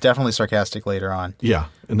 Yeah, he's definitely sarcastic later on. Yeah,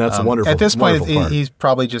 and that's a wonderful. At this point, part. He's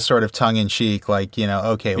probably just sort of tongue in cheek, like,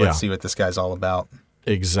 okay, let's see what this guy's all about.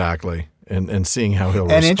 Exactly, and seeing how he'll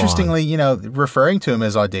respond. And interestingly, referring to him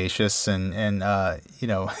as audacious and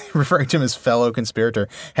referring to him as fellow conspirator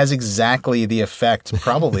has exactly the effect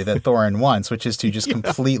probably that Thorin wants, which is to just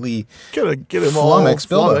completely get him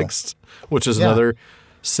flummox all flummoxed, which is another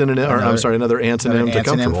synonym, another antonym to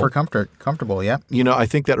comfortable. For comfortable, yeah. I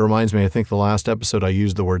think that reminds me, I think the last episode I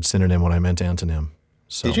used the word synonym when I meant antonym.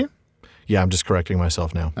 So, did you? Yeah, I'm just correcting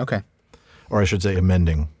myself now. Okay. Or I should say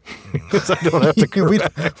amending. Because I don't have to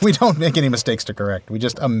correct. We don't make any mistakes to correct. We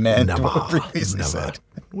just amend what we previously said.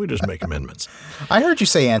 We just make amendments. I heard you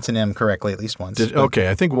say antonym correctly at least once.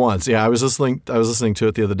 Okay, I think once. Yeah, I was listening to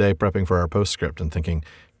it the other day prepping for our postscript and thinking,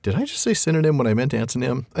 did I just say synonym when I meant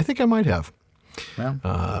antonym? I think I might have.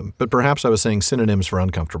 Yeah. But perhaps I was saying synonyms for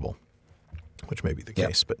uncomfortable, which may be the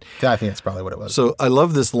case. But I think that's probably what it was. So I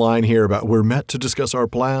love this line here about we're met to discuss our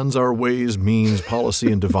plans, our ways, means, policy,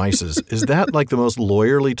 and devices. Is that like the most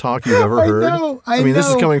lawyerly talk you've ever heard? I mean, this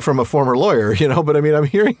is coming from a former lawyer, but I mean, I'm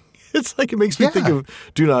hearing it's like it makes me think of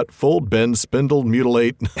do not fold, bend, spindle,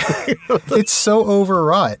 mutilate. It's so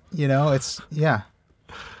overwrought, It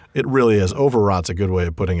really is. Overwrought's a good way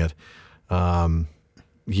of putting it.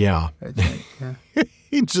 He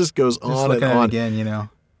just goes on and on. Again,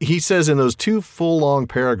 He says in those two full long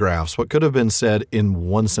paragraphs what could have been said in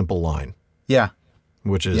one simple line. Yeah.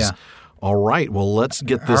 Which is, all right, well, let's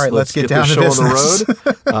get this, let's get this down show on the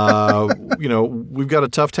road. We've got a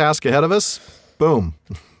tough task ahead of us. Boom.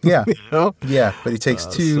 Yeah. Yeah, but he takes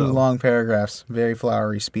two long paragraphs, very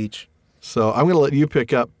flowery speech. So I'm going to let you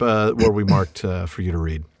pick up where we marked for you to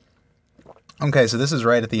read. Okay, so this is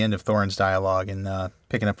right at the end of Thorin's dialogue, and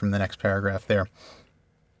picking up from the next paragraph there.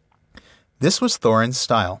 This was Thorin's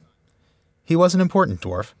style. He was an important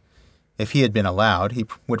dwarf. If he had been allowed, he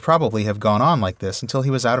would probably have gone on like this until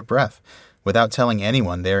he was out of breath, without telling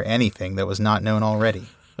anyone there anything that was not known already.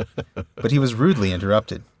 But he was rudely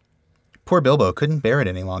interrupted. Poor Bilbo couldn't bear it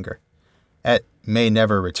any longer. At "may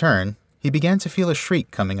never return," he began to feel a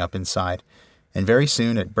shriek coming up inside, and very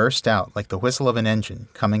soon it burst out like the whistle of an engine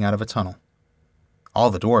coming out of a tunnel. All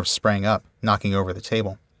the dwarves sprang up, knocking over the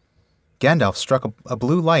table. Gandalf struck a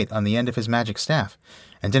blue light on the end of his magic staff,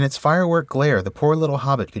 and in its firework glare the poor little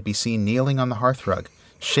hobbit could be seen kneeling on the hearthrug,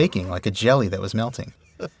 shaking like a jelly that was melting.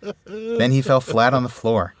 Then he fell flat on the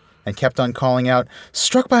floor, and kept on calling out,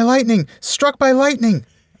 "Struck by lightning! Struck by lightning!"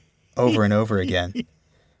 over and over again.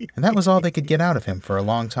 And that was all they could get out of him for a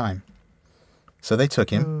long time. So they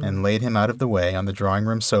took him and laid him out of the way on the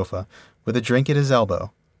drawing-room sofa with a drink at his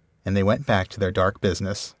elbow, and they went back to their dark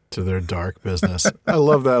business. To their dark business. I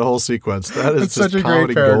love that whole sequence. That is It's just such a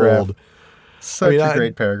comedy great paragraph. gold. Such a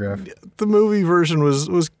great paragraph. The movie version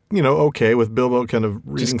was okay, with Bilbo kind of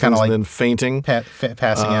reading things and then fainting.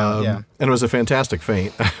 Passing out, yeah. And it was a fantastic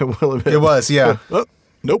faint, I will admit. It was, yeah. Oh,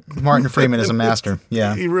 nope. Martin Freeman is a master,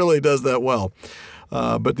 yeah. He really does that well.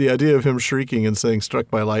 But the idea of him shrieking and saying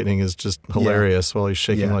 "struck by lightning" is just hilarious while he's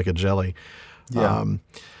shaking like a jelly. Yeah.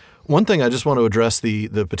 One thing I just want to address the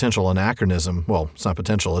potential anachronism. Well, it's not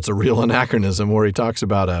potential; it's a real anachronism where he talks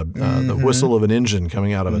about the whistle of an engine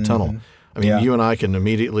coming out of a tunnel. I mean, you and I can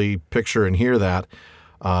immediately picture and hear that.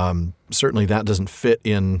 Certainly, that doesn't fit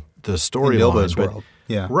in the storyline. World.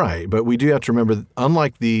 Yeah. Right, but we do have to remember,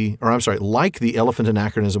 like the elephant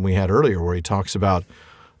anachronism we had earlier, where he talks about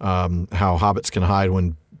how hobbits can hide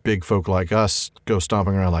when big folk like us go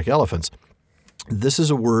stomping around like elephants. This is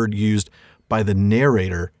a word used by the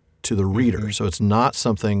narrator to the reader, so it's not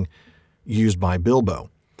something used by Bilbo.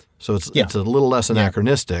 So it's a little less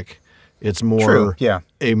anachronistic. It's more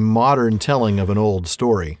a modern telling of an old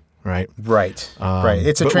story, right? Right.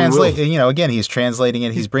 It's a translation. Again, he's translating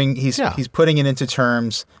it. He's putting it into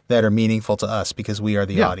terms that are meaningful to us because we are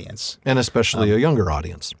the audience, and especially a younger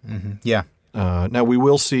audience. Yeah. Now we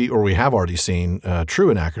will see, or we have already seen,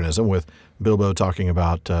 true anachronism with Bilbo talking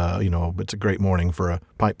about, it's a great morning for a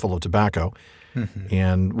pipe full of tobacco.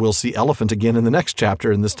 And we'll see elephant again in the next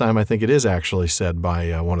chapter, and this time I think it is actually said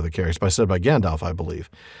by one of the characters, said by Gandalf, I believe.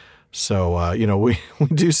 So, we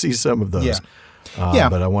do see some of those. Yeah.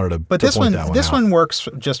 But I wanted to this point that one this out. one works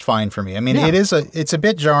just fine for me. I mean, it's a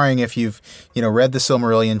bit jarring if you've read the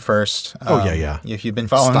Silmarillion first. If you've been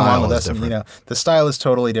following along with us, the style is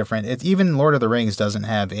totally different. It's even Lord of the Rings doesn't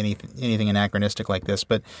have anything anachronistic like this,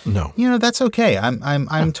 but no, that's okay.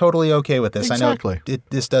 I'm totally okay with this. Exactly. I know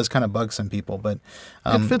this does kind of bug some people, but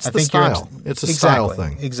it fits the style. It's a style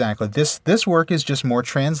thing. Exactly. This work is just more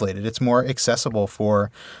translated. It's more accessible for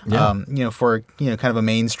kind of a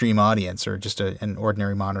mainstream audience or just an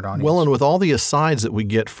ordinary modern audience. Well, and with all the asides that we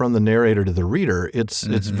get from the narrator to the reader, it's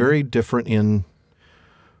very different in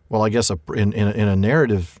a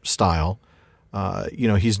narrative style.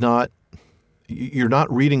 You're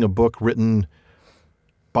not reading a book written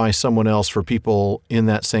by someone else for people in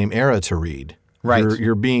that same era to read. Right.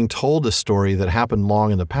 You're being told a story that happened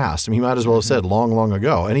long in the past. I mean, he might as well have said long, long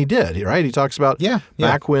ago. And he did, right? He talks about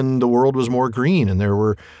back when the world was more green and there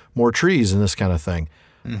were more trees and this kind of thing.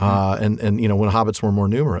 And when hobbits were more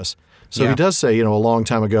numerous. So he does say, a long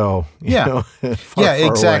time ago. Far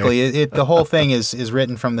exactly. Away. The whole thing is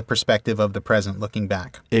written from the perspective of the present, looking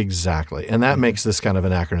back. Exactly, and that makes this kind of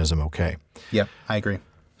anachronism okay. Yep, I agree.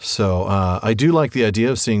 So I do like the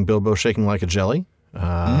idea of seeing Bilbo shaking like a jelly.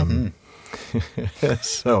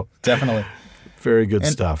 So definitely. Very good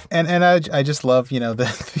stuff. And I just love,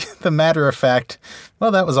 the matter of fact,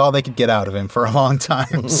 well, that was all they could get out of him for a long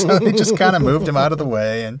time. So they just kind of moved him out of the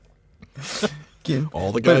way. And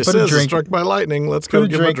all the guy says is struck by lightning. Let's go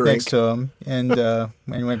give him a drink. Next to him and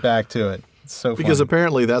went back to it. It's so because funny.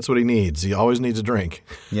 Apparently that's what he needs. He always needs a drink.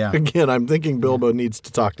 Yeah. Again, I'm thinking Bilbo needs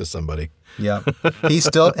to talk to somebody. Yeah. He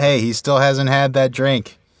still hasn't had that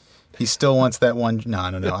drink. He still wants that one. No.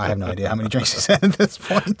 I have no idea how many drinks he's had at this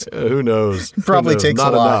point. Who knows? Probably takes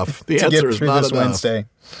not a lot enough. The answer is not this enough. Wednesday.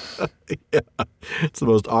 It's the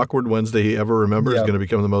most awkward Wednesday he ever remembers. It's going to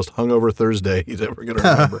become the most hungover Thursday he's ever going to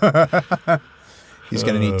remember. He's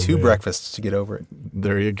going to need two breakfasts to get over it.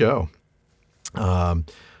 There you go.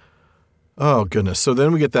 Oh, goodness. So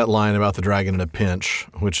then we get that line about the dragon in a pinch,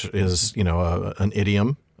 which is, an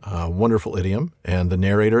idiom, a wonderful idiom. And the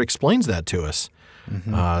narrator explains that to us,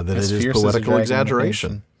 that it is poetical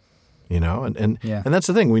exaggeration. and that's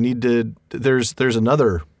the thing. We need to. There's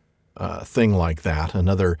another thing like that,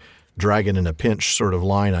 another dragon in a pinch sort of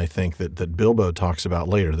line. I think that Bilbo talks about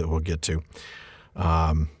later that we'll get to.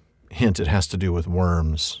 Hint: it has to do with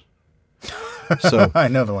worms. So I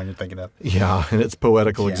know the one you're thinking of. Yeah, and it's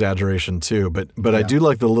poetical exaggeration too. But I do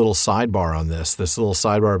like the little sidebar on this little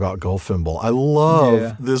sidebar about Golfimble. I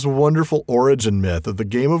love this wonderful origin myth of the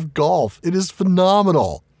game of golf. It is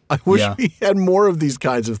phenomenal. I wish we had more of these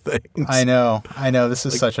kinds of things. I know. This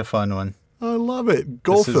is such a fun one. I love it.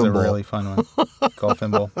 Golfimble. This is a really fun one.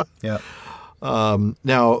 Golfimble. Yeah.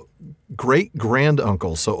 Now, great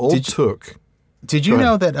granduncle. So old Took. Did you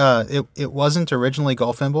know that it wasn't originally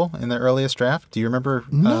Golfimble in the earliest draft? Do you remember?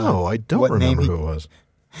 No, I don't remember who it was.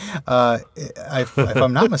 If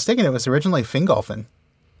I'm not mistaken, it was originally Fingolfin.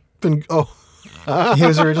 He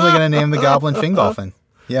was originally going to name the goblin Fingolfin.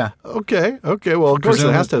 Yeah. Okay. Well, of course,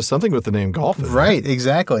 it has to have something with the name Golfin. Right,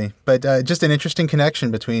 exactly. But just an interesting connection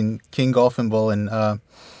between King Golfimble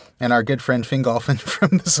and our good friend Fingolfin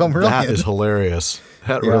from the Silmarillion. That is hilarious.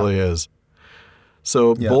 That really is.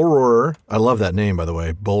 So Bullroarer, I love that name, by the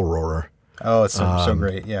way, Bullroarer. Oh, it's so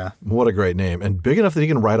great, yeah. What a great name. And big enough that he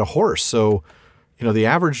can ride a horse. So, the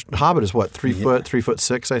average Hobbit is what, 3 foot,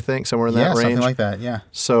 3'6", I think, somewhere in that range? Yeah, something like that, yeah.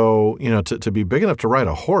 So, to be big enough to ride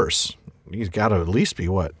a horse, he's got to at least be,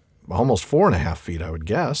 what, almost 4.5 feet, I would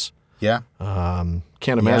guess. Yeah.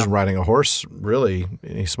 Can't imagine riding a horse really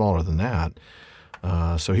any smaller than that.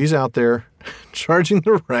 So he's out there charging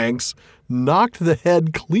the ranks, knocked the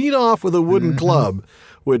head clean off with a wooden club,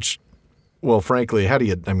 which, well, frankly,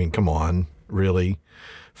 come on, really?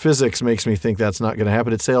 Physics makes me think that's not going to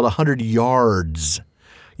happen. It sailed 100 yards.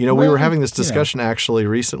 We were having this discussion actually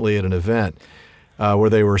recently at an event where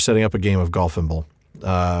they were setting up a game of Golfimble.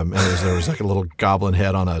 And there was like a little goblin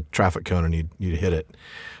head on a traffic cone, and you'd hit it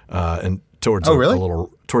and towards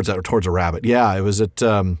towards a rabbit. Yeah, it was at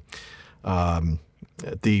the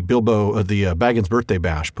Baggins birthday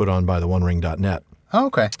bash put on by the OneRing.net. Oh,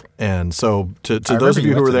 okay. And so to those of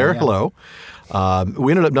you who were there, hello.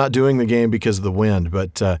 We ended up not doing the game because of the wind,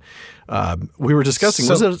 but we were discussing,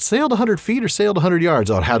 was it sailed 100 feet or sailed 100 yards?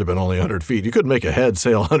 Oh, it had to have been only 100 feet. You couldn't make a head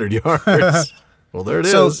sail 100 yards. Well, there it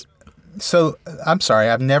is. So I'm sorry,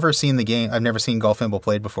 I've never seen the game. I've never seen Golfimble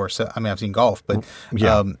played before. So I've seen golf, but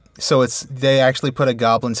so they actually put a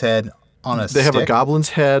goblin's head on a stick? They have a goblin's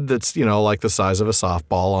head that's like the size of a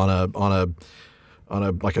softball on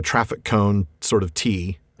a like a traffic cone sort of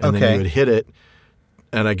tee, and then you would hit it.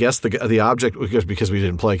 And I guess the object, because we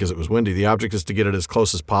didn't play because it was windy, the object is to get it as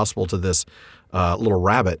close as possible to this little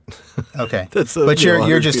rabbit. Okay, but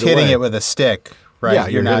you're just hitting it with a stick. Right. Yeah,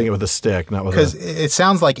 you're hitting it with a stick, not with because it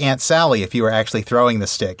sounds like Aunt Sally if you were actually throwing the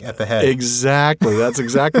stick at the head. Exactly. That's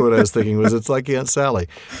exactly what I was thinking. It's like Aunt Sally.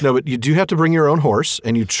 No, but you do have to bring your own horse,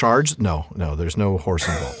 and you charge. No, there's no horse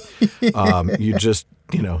involved. You just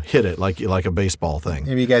hit it like a baseball thing.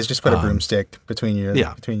 Maybe you guys just put a broomstick between your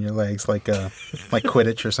legs, like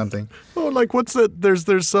Quidditch or something. Oh, like what's that?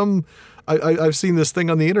 There's some. I've seen this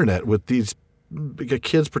thing on the internet with these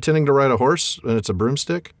kids pretending to ride a horse, and it's a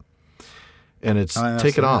broomstick. And it's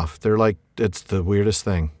take it off. They're like, it's the weirdest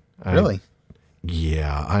thing. Really?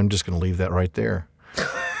 Yeah, I'm just going to leave that right there.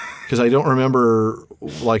 Because I don't remember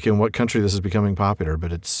like in what country this is becoming popular,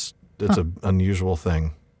 but it's an unusual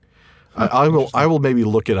thing. I will maybe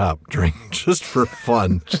look it up just for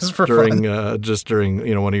fun. during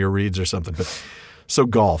one of your reads or something. But so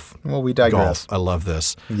golf. Well, we digress. Golf. I love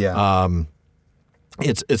this. Yeah.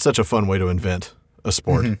 It's such a fun way to invent a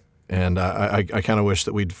sport, and I kind of wish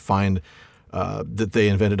that we'd find. That they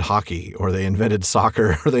invented hockey or they invented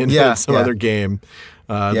soccer or they invented some other game.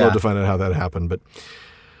 I'd love to find out how that happened. But,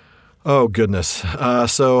 oh, goodness.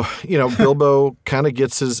 So, Bilbo kind of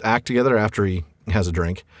gets his act together after he has a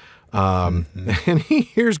drink. And he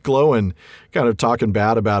hears Glowin kind of talking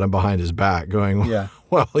bad about him behind his back going,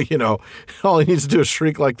 well, all he needs to do is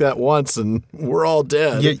shriek like that once and we're all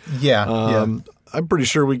dead. I'm pretty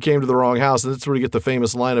sure we came to the wrong house. And that's where you get the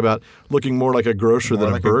famous line about looking more like a grocer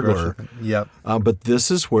than a burglar. Yep. But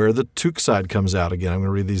this is where the Took side comes out again. I'm going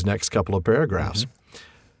to read these next couple of paragraphs.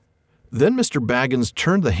 Then Mr. Baggins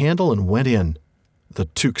turned the handle and went in. The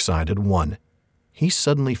Took side had won. He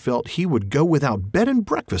suddenly felt he would go without bed and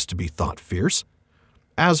breakfast to be thought fierce.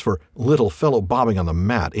 As for little fellow bobbing on the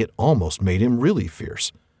mat, it almost made him really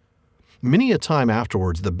fierce. Many a time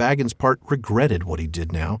afterwards, the Baggins part regretted what he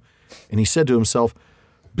did now. And he said to himself,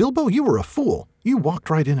 Bilbo, you were a fool. You walked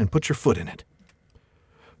right in and put your foot in it.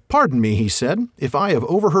 Pardon me, he said, if I have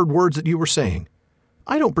overheard words that you were saying.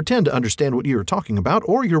 I don't pretend to understand what you are talking about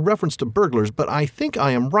or your reference to burglars, but I think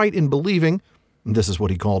I am right in believing, this is what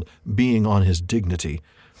he called being on his dignity,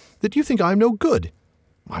 that you think I am no good.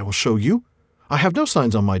 I will show you. I have no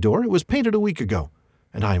signs on my door. It was painted a week ago,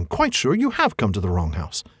 and I am quite sure you have come to the wrong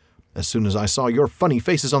house. As soon as I saw your funny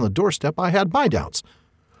faces on the doorstep, I had my doubts.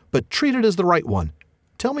 But treat it as the right one.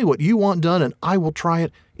 Tell me what you want done, and I will try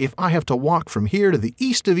it if I have to walk from here to the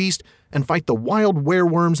east of east and fight the wild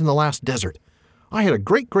wereworms in the last desert. I had a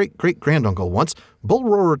great-great-great-granduncle once,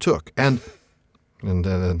 Bullroarer Took, and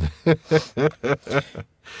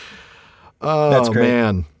oh, That's great.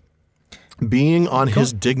 Man. Being on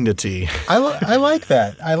his dignity. I like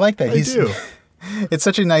that. I like that. I do. It's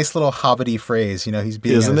such a nice little hobbity phrase. He's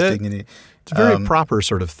being Isn't on his it? dignity. It's a very proper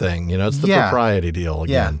sort of thing. It's the propriety deal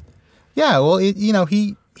again. Yeah. Well, he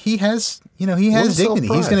has dignity.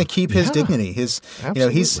 He's going to keep his dignity.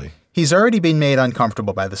 Absolutely. He's already been made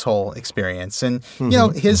uncomfortable by this whole experience, and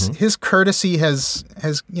his courtesy has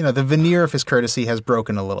the veneer of his courtesy has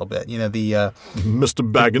broken a little bit.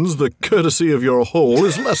 Mr. Baggins, the courtesy of your hole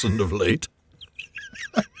is lessened of late.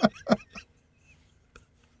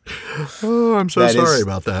 Oh, I'm so sorry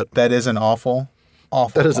about that. That is an awful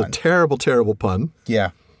That is pun. a terrible, terrible pun.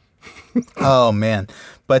 Yeah. Oh man,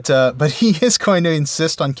 but he is going to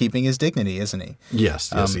insist on keeping his dignity, isn't he? Yes,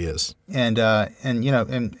 he is. And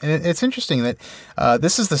it's interesting that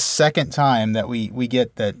this is the second time that we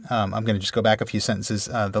get that. I'm going to just go back a few sentences.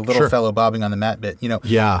 The little fellow bobbing on the mat bit.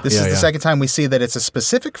 This is the second time we see that it's a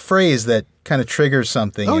specific phrase that kind of triggers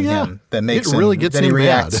something in him that makes really gets that he him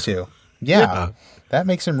reacts mad. to. Yeah. That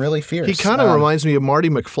makes him really fierce. He kind of reminds me of Marty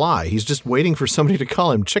McFly. He's just waiting for somebody to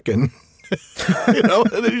call him chicken. And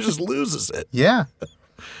then he just loses it. Yeah.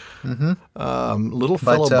 Little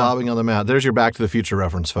fellow bobbing on the mat. There's your Back to the Future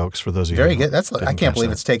reference, folks, for those of you very who good. I can't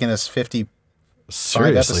believe it's taken us 50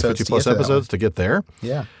 seriously episodes 50 plus episodes to get there.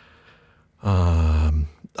 Yeah.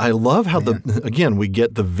 I love how we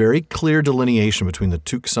get the very clear delineation between the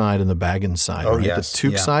Took side and the Baggins side. Oh, right? yes. The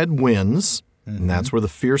Took side wins, and that's where the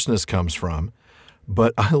fierceness comes from.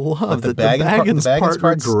 But I love that the Baggins part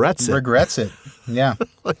regrets it. Regrets it. Yeah.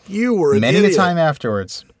 Like you were an many idiot. a time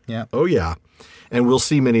afterwards. Yeah. Oh, yeah. And we'll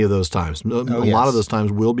see many of those times. A lot of those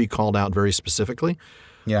times will be called out very specifically.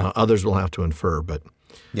 Yeah. Others will have to infer, but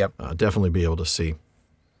definitely be able to see.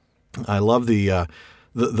 I love the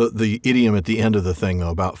idiom at the end of the thing,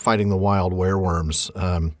 though, about fighting the wild wereworms.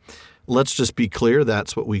 Let's just be clear.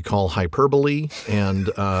 That's what we call hyperbole and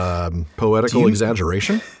poetical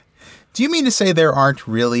exaggeration. Do you mean to say there aren't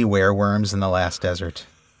really wereworms in the last desert?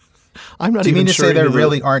 I'm not Do you even mean to sure say there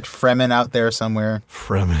really aren't Fremen out there somewhere?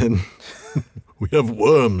 Fremen. We have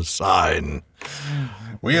worm sign.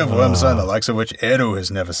 We have worm sign, the likes of which Eru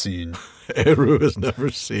has never seen. Eru has never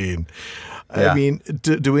seen. Yeah. I mean,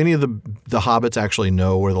 do any of the hobbits actually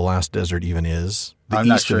know where the last desert even is? I'm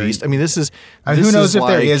not sure. Of east? I mean, this is. Who knows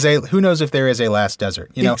if there is a last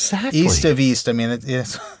desert? Exactly. East of east. I mean, it's.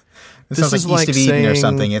 It This sounds is like East like of Eden or saying-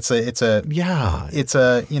 something. It's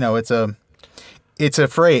a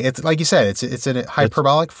phrase. It's like you said. It's a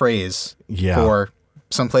hyperbolic phrase for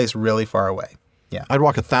someplace really far away. Yeah. I'd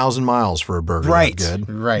walk 1,000 miles for a burger. Right. That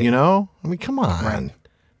good. Right. I mean, come on. Right.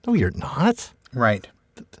 No, you're not. Right.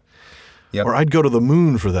 Yep. Or I'd go to the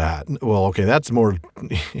moon for that. Well, okay, that's more,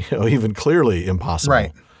 even clearly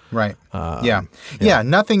impossible. Right. Yeah.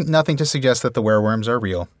 Nothing to suggest that the wereworms are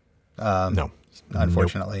real. No.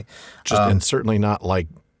 Unfortunately. Nope. And certainly not like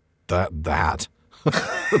that.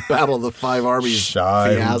 The Battle of the Five Armies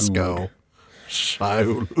fiasco.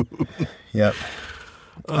 Yep.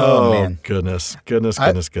 Oh, man. Goodness.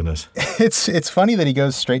 It's funny that he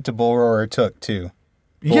goes straight to Bullroarer Took too.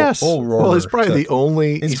 Yes. Bullroarer Well, he's probably Took. the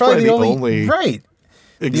only. It's He's probably probably the only right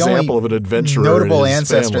example of an adventurer. notable in his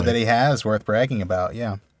ancestor family. that he has worth bragging about.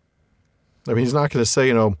 Yeah. I mean, he's not going to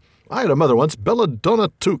say, I had a mother once,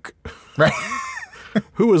 Belladonna Took, Right.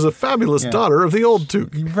 who was a fabulous daughter of the old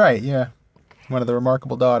Took. Right. Yeah. One of the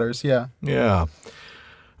remarkable daughters. Yeah. Yeah.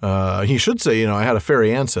 He should say, I had a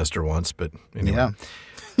fairy ancestor once, but anyway. Yeah.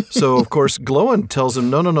 So, of course, Glowin tells him,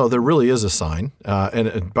 no, there really is a sign.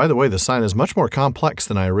 And by the way, the sign is much more complex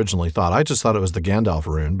than I originally thought. I just thought it was the Gandalf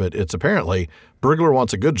rune, but it's apparently burglar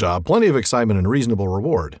wants a good job, plenty of excitement, and reasonable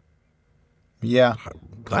reward. Yeah.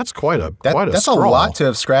 That's quite a That's scrawl. a lot to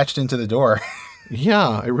have scratched into the door.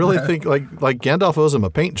 Yeah, I really think like Gandalf owes him a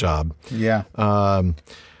paint job. Yeah.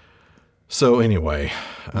 So anyway,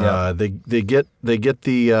 they get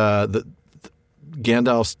the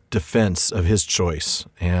Gandalf's defense of his choice,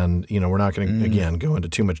 and we're not going to again go into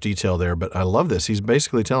too much detail there, but I love this. He's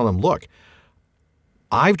basically telling him, "Look,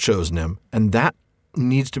 I've chosen him, and that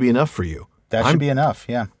needs to be enough for you. That should be enough.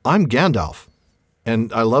 Yeah. I'm Gandalf."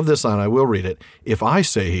 And I love this line. I will read it. If I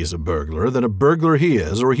say he's a burglar, then a burglar he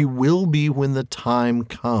is, or he will be when the time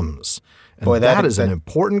comes. And boy, that is an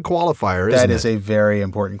important qualifier, isn't it? That is a very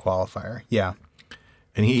important qualifier, yeah.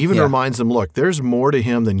 And he even reminds them, look, there's more to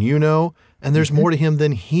him than you know, and there's more to him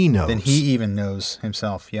than he knows. Than he even knows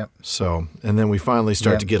himself, yep. So, and then we finally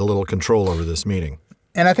start to get a little control over this meeting.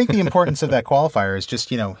 And I think the importance of that qualifier is just,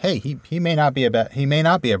 hey, he may not be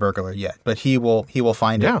a burglar yet, but he will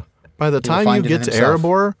find it. Yeah. By the time you get to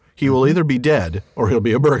Erebor, he will either be dead or he'll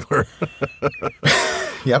be a burglar.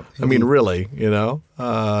 Yep. I mean, really, this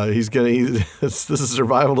is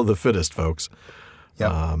survival of the fittest, folks.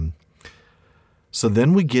 Yep. So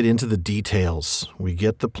then we get into the details. We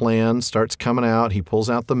get the plan, starts coming out. He pulls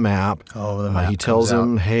out the map. Oh, the map. He tells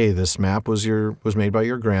him, hey, this map was made by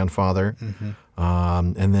your grandfather. Mm-hmm.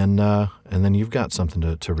 And then you've got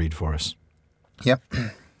something to read for us. Yep.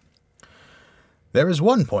 There is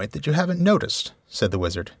one point that you haven't noticed, said the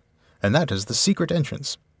wizard, and that is the secret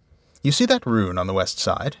entrance. You see that rune on the west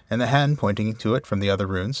side, and the hand pointing to it from the other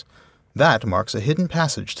runes? That marks a hidden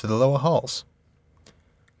passage to the lower halls.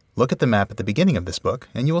 Look at the map at the beginning of this book,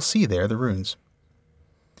 and you will see there the runes.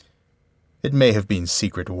 It may have been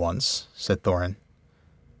secret once, said Thorin.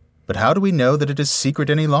 But how do we know that it is secret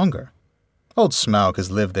any longer? Old Smaug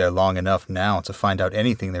has lived there long enough now to find out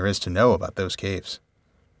anything there is to know about those caves.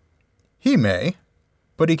 He may,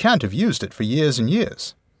 but he can't have used it for years and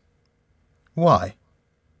years. Why?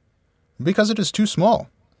 Because it is too small.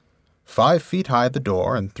 5 feet high at the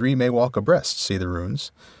door, and 3 may walk abreast, say the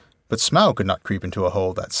runes. But Smaug could not creep into a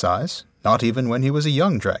hole that size, not even when he was a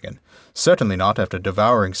young dragon, certainly not after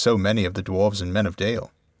devouring so many of the dwarves and men of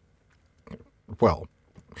Dale. Well,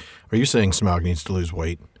 are you saying Smaug needs to lose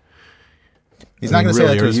weight? He's not going to say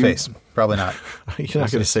that to his face. Probably not. You're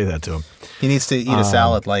not going to say that to him. He needs to eat a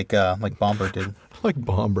salad like Bomber did. Like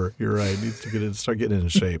Bomber, you're right. He needs to start getting into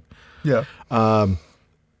shape. Yeah.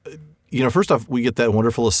 First off, we get that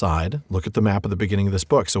wonderful aside. Look at the map at the beginning of this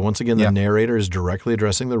book. So once again, the narrator is directly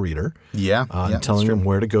addressing the reader. And telling them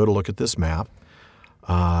where to go to look at this map.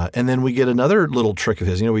 And then we get another little trick of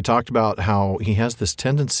his. We talked about how he has this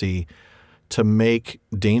tendency to make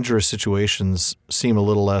dangerous situations seem a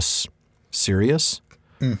little less serious.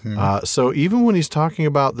 Mm-hmm. So even when he's talking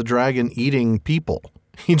about the dragon eating people,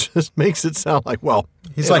 he just makes it sound like, well,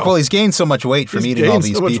 he's gained so much weight from eating all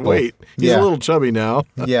these people. He's gained so much weight. He's a little chubby now.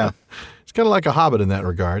 Yeah. He's kind of like a hobbit in that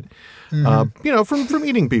regard. Mm-hmm. From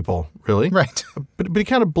eating people, really. Right. But he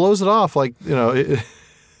kind of blows it off like, right.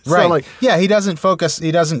 Like, he doesn't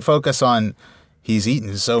focus on he's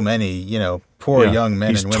eaten so many, poor young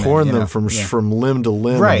men and women. He's torn them from limb to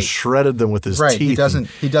limb and shredded them with his teeth. He doesn't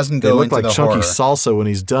go into the horror. They look like chunky horror. Salsa when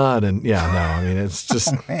he's done. And it's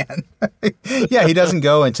just... Oh, man. He doesn't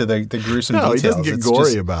go into the gruesome details. He doesn't get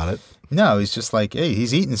gory about it. No, he's just like, hey,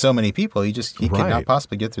 he's eaten so many people. He cannot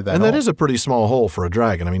possibly get through that And hole. that is a pretty small hole for a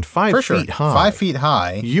dragon. 5 feet high. 5 feet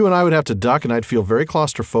high. You and I would have to duck, and I'd feel very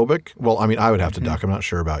claustrophobic. Well, I would have to duck. I'm not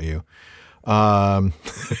sure about you. I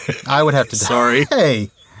would have to duck. Sorry. Hey.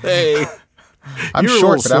 I'm You're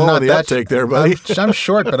short, but I'm not that. Uptake there, buddy. I'm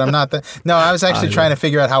short, but I'm not that. No, I was actually trying to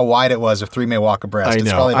figure out how wide it was if 3 may walk abreast. I know.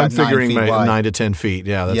 It's probably about I'm figuring 9 to 10 feet.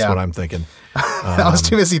 Yeah, that's what I'm thinking. I was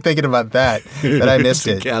too busy thinking about that I missed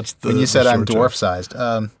it when you said I'm dwarf-sized.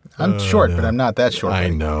 I'm short, but I'm not that short. I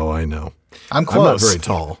know. I'm close. I'm not very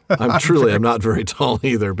tall. I'm not very tall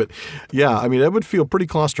either. But yeah, that would feel pretty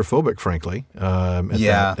claustrophobic, frankly,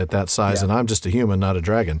 at that size. Yeah. And I'm just a human, not a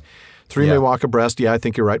dragon. 3 may walk abreast. Yeah, I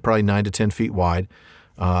think you're right. Probably 9 to 10 feet wide.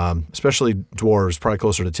 Especially dwarves, probably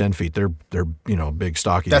closer to 10 feet. They're big,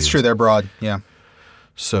 stocky. That's dudes. true. They're broad. Yeah.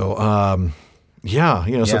 So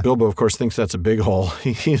so Bilbo, of course, thinks that's a big hole.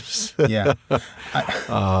 Yeah. But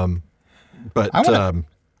I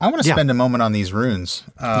want to spend a moment on these runes.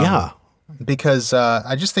 Because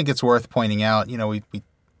I just think it's worth pointing out. We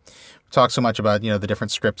talk so much about the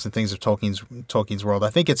different scripts and things of Tolkien's world. I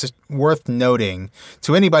think it's worth noting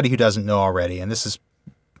to anybody who doesn't know already, and this is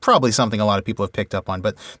probably something a lot of people have picked up on,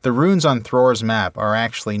 but the runes on Thror's map are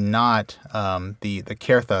actually not the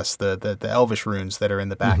Caerthas, the Elvish runes that are in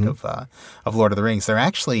the back of Lord of the Rings. They're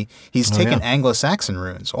actually he's taken Anglo-Saxon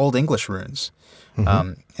runes, Old English runes,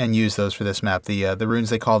 and used those for this map. The runes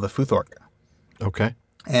they call the Futhorc. Okay.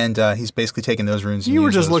 And he's basically taken those runes. You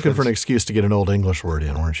were just looking for an excuse to get an Old English word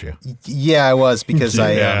in, weren't you? Yeah, I was, because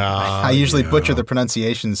I usually butcher the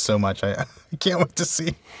pronunciations so much. I can't wait to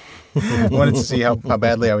see. I wanted to see how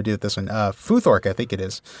badly I would do with this one. Futhorc, I think it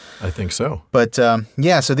is. I think so. But so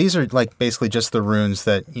these are like basically just the runes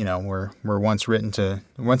that were once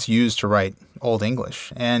used to write Old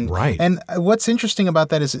English. And right. And what's interesting about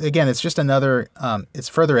that is, again, it's just another, it's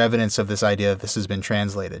further evidence of this idea that this has been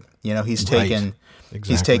translated. You know, he's taken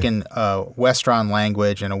a Westron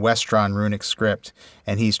language and a Westron runic script,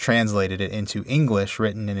 and he's translated it into English,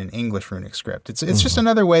 written in an English runic script. It's just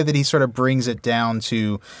another way that he sort of brings it down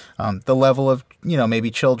to the level of, you know,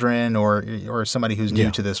 maybe children or somebody who's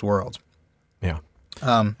new to this world. Yeah.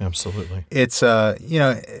 Absolutely. It's you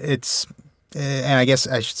know, it's, and I guess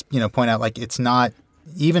I should, you know, point out, like, it's not,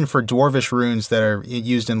 even for dwarvish runes that are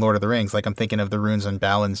used in Lord of the Rings, like I'm thinking of the runes on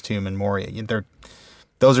Balin's tomb in Moria,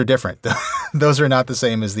 those are different. Those are not the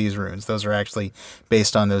same as these runes. Those are actually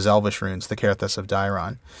based on those Elvish runes, the Caerthas of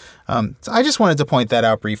Dairon. So I just wanted to point that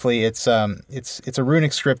out briefly. It's a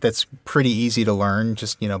runic script that's pretty easy to learn,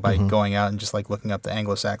 just, you know, by going out and just like looking up the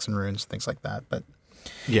Anglo-Saxon runes, things like that. But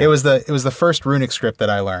it was the first runic script that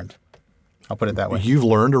I learned. I'll put it that way. You've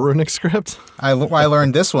learned a runic script? I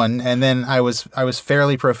learned this one, and then I was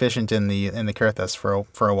fairly proficient in the Caerthas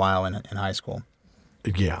for a while in high school.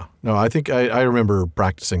 Yeah. No, I think I remember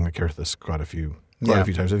practicing the Caerthas quite a few times.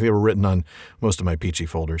 I think they were written on most of my Peachy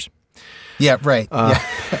folders. Yeah, right.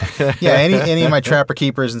 Any of my Trapper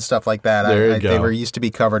Keepers and stuff like that, they were used to be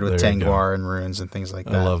covered with Tengwar and runes and things like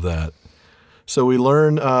that. I love that. So we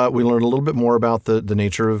learn a little bit more about the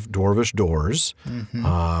nature of dwarvish doors.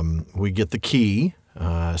 We get the key.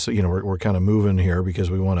 So, you know, we're kind of moving here because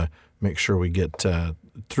we want to make sure we get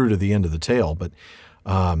through to the end of the tale. But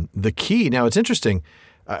the key, now it's interesting.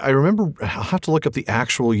 I remember, I'll have to look up the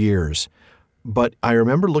actual years, but I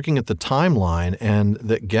remember looking at the timeline and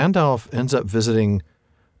that Gandalf ends up visiting,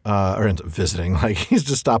 like he's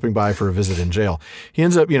just stopping by for a visit in jail. He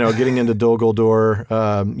ends up, you know, getting into Dol Guldur,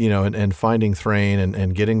 you know, and finding Thrain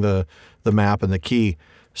and getting the map and the key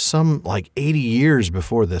some like 80 years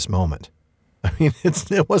before this moment. I mean,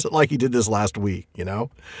 it wasn't like he did this last week, you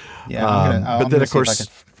know? Yeah. But then, of course,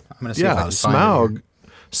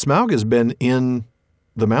 Smaug has been in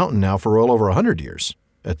the mountain now for well over 100 years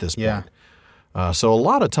at this point. So a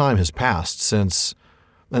lot of time has passed since,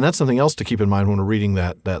 and that's something else to keep in mind when we're reading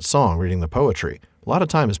that song, reading the poetry. A lot of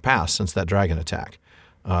time has passed since that dragon attack,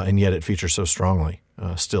 and yet it features so strongly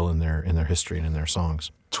still in their history and in their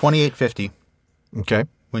songs. 2850. Okay.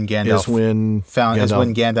 When Gandalf when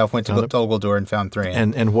Gandalf went to Dol Guldur and found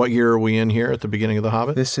Thrain. And what year are we in here at the beginning of The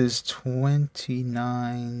Hobbit? This is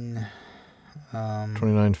 29...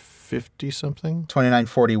 2950 something?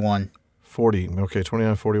 2941. 40. Okay,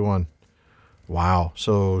 2941. Wow.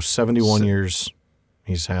 So 71 years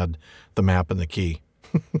he's had the map and the key.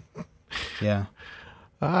 Yeah.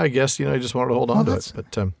 I guess, you know, I just wanted to hold on to it.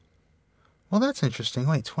 But well, that's interesting.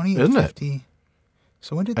 Wait, 2850. Isn't it?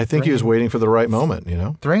 So when did I think he was waiting for the right moment, you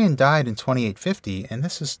know? Thrain died in 2850, and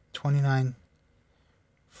this is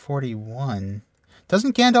 2941.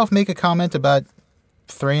 Doesn't Gandalf make a comment about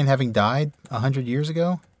Thrain having died 100 years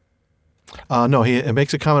ago? No, he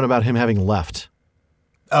makes a comment about him having left.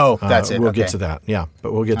 Oh, that's it. We'll get to that. Yeah,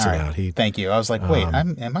 but we'll get to that. Thank you. I was like, wait,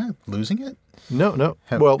 am I losing it? No.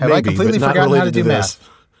 Have maybe, I completely but not forgotten how to related do this.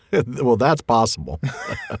 math? Well, that's possible.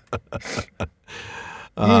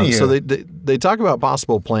 So they talk about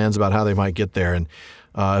possible plans about how they might get there, and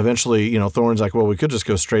eventually, you know, Thorin's like, well, we could just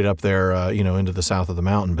go straight up there, you know, into the south of the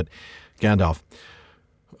mountain. But Gandalf,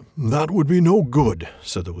 that would be no good,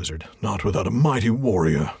 said the wizard. Not without a mighty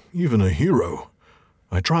warrior, even a hero.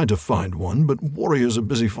 I tried to find one, but warriors are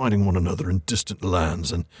busy fighting one another in distant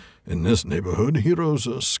lands, and in this neighborhood, heroes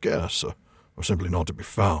are scarce or simply not to be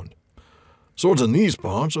found. Swords in these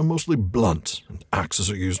parts are mostly blunt, and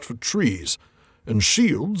axes are used for trees, and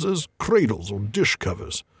shields as cradles or dish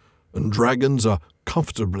covers, and dragons are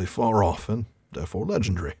comfortably far off and therefore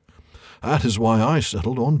legendary. That is why I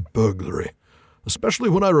settled on burglary, especially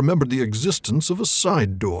when I remembered the existence of a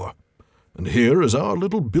side door. And here is our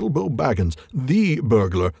little Bilbo Baggins, the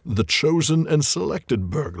burglar, the chosen and selected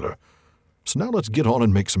burglar. So now let's get on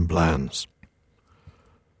and make some plans.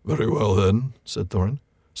 Very well then, said Thorin.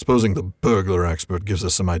 Supposing the burglar expert gives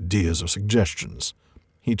us some ideas or suggestions.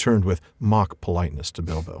 He turned with mock politeness to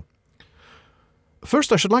Bilbo.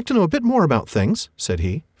 First, I should like to know a bit more about things, said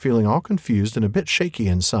he, feeling all confused and a bit shaky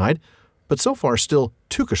inside, but so far still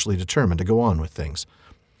tookishly determined to go on with things.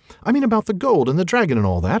 I mean about the gold and the dragon and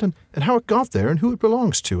all that, and how it got there and who it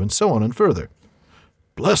belongs to, and so on and further.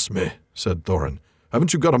 Bless me, said Thorin.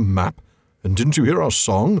 Haven't you got a map? And didn't you hear our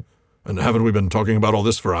song? And haven't we been talking about all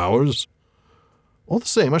this for hours? All the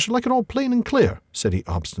same, I should like it all plain and clear, said he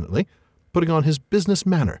obstinately, putting on his business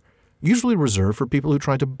manner, usually reserved for people who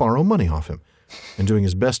try to borrow money off him, and doing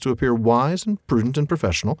his best to appear wise and prudent and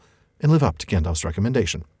professional, and live up to Gandalf's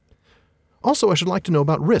recommendation. Also, I should like to know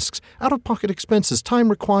about risks, out-of-pocket expenses, time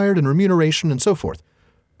required, and remuneration, and so forth.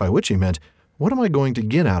 By which he meant, what am I going to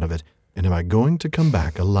get out of it, and am I going to come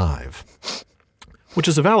back alive? Which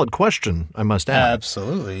is a valid question, I must add.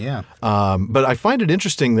 Absolutely, yeah. But I find it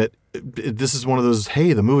interesting that this is one of those,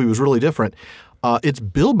 hey, the movie was really different. It's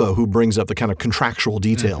Bilbo who brings up the kind of contractual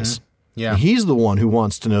details. Mm-hmm. Yeah. He's the one who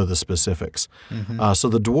wants to know the specifics. Mm-hmm. So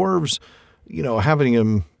the dwarves, having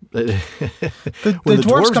him... the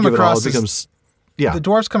dwarves come across the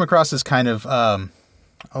dwarves come across as kind of,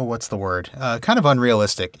 what's the word? Kind of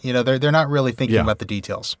unrealistic. They're not really thinking about the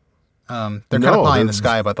details. They're kind of pie in the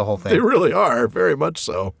sky about the whole thing. They really are, very much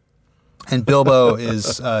so. And Bilbo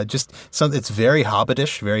is it's very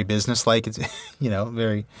hobbitish, very businesslike. It's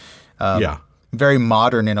very very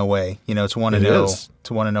modern in a way. To want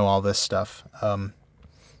to know all this stuff.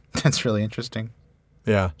 That's really interesting.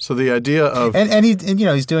 Yeah. So the idea of and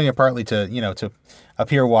he's doing it partly to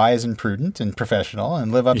appear wise and prudent and professional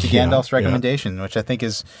and live up to Gandalf's recommendation, which I think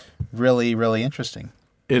is really, really interesting.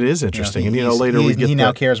 It is interesting. And later we get he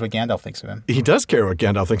now cares what Gandalf thinks of him. He does care what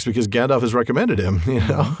Gandalf thinks because Gandalf has recommended him.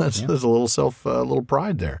 There's a little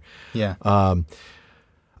pride there. Yeah.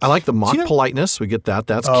 I like the mock politeness. We get that.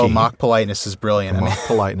 That's key. Oh, mock politeness is brilliant. Mock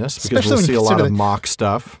politeness because we'll see a lot of mock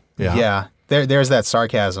stuff. Yeah. Yeah. There's that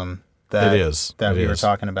sarcasm that we were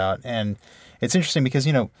talking about. And it's interesting because,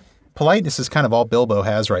 politeness is kind of all Bilbo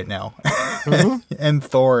has right now. Mm-hmm. and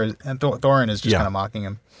Thorin is just kind of mocking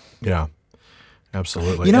him. Yeah.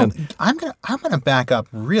 Absolutely. I'm gonna back up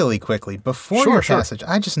really quickly before your passage.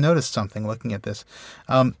 I just noticed something looking at this.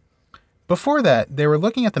 Before that, they were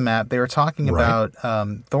looking at the map. They were talking about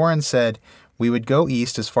Thorin said we would go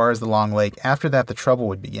east as far as the Long Lake. After that, the trouble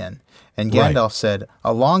would begin. And Gandalf said,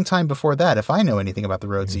 a long time before that, if I know anything about the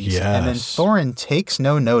roads east. Yes. And then Thorin takes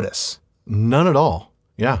no notice. None at all.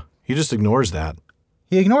 Yeah, he just ignores that.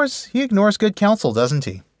 He ignores good counsel, doesn't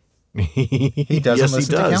he? He doesn't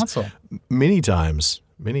listen to counsel. Many times.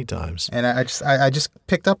 And I just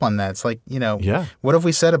picked up on that. It's like, what have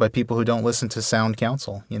we said about people who don't listen to sound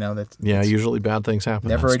counsel? Usually bad things happen.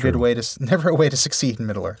 Never a way to succeed in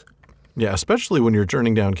Middle-earth. Yeah, especially when you're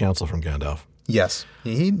turning down counsel from Gandalf. Yes.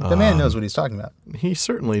 The man knows what he's talking about. He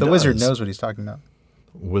certainly does. The wizard knows what he's talking about.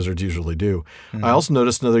 Wizards usually do. Mm-hmm. I also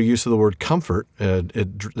noticed another use of the word comfort,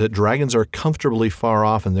 that dragons are comfortably far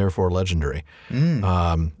off and therefore legendary.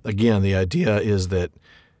 Again, the idea is that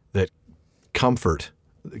comfort,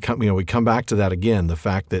 we come back to that again, the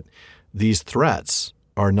fact that these threats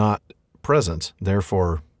are not present,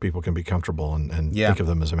 therefore people can be comfortable and think of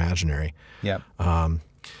them as imaginary. Yeah.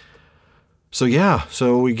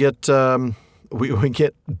 So we get... We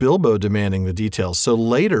get Bilbo demanding the details. So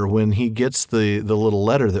later, when he gets the little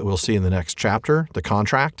letter that we'll see in the next chapter, the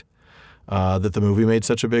contract that the movie made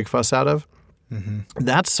such a big fuss out of,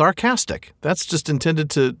 that's sarcastic. That's just intended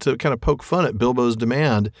to kind of poke fun at Bilbo's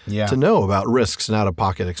demand to know about risks and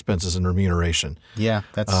out-of-pocket expenses and remuneration. Yeah,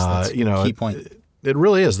 that's a key point. It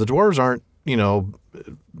really is. The dwarves aren't,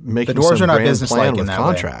 making the dwarves some are not grand business-like plan in with that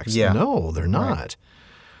contracts. Way. Yeah. No, they're not. Right.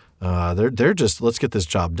 They're just, let's get this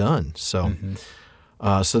job done. So,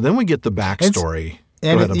 so then we get the backstory.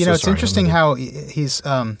 It's interesting how he's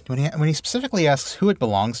when he specifically asks who it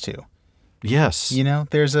belongs to. Yes.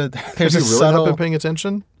 There's a Have you really subtle. not been paying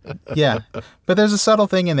attention? Yeah, but there's a subtle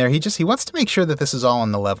thing in there. He wants to make sure that this is all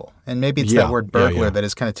on the level, and maybe it's that word burglar that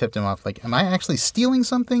has kind of tipped him off. Like, am I actually stealing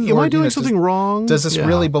something? Am I doing something wrong? Does this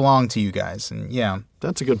really belong to you guys? And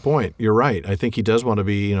that's a good point. You're right. I think he does want to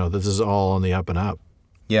be. This is all on the up and up.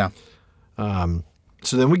 Yeah.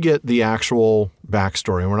 So then we get the actual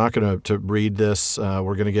backstory, and we're not going to read this.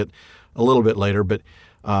 We're going to get a little bit later, but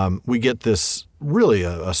we get this really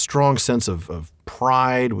a strong sense of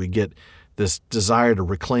pride. We get this desire to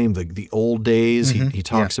reclaim the old days. He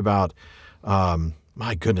talks about,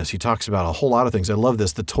 my goodness, he talks about a whole lot of things. I love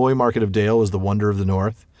this. The toy market of Dale is the wonder of the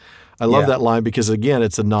North. I love that line because, again,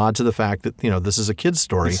 it's a nod to the fact that, this is a kid's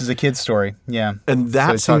story. This is a kid's story, yeah. And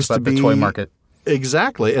that so seems to be the toy market.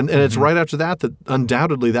 Exactly. And it's right after that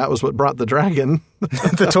undoubtedly that was what brought the dragon.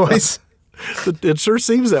 The toys? It sure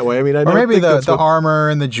seems that way. I mean, I or maybe the armor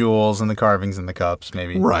and the jewels and the carvings and the cups,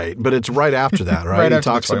 maybe. Right. But it's right after that, right? He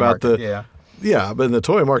talks about the Yeah, but the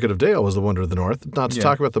toy market of Dale was the wonder of the North. Not to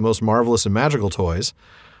talk about the most marvelous and magical toys.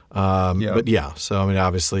 But so I mean,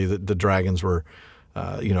 obviously the dragons were,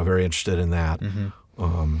 very interested in that.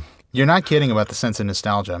 You're not kidding about the sense of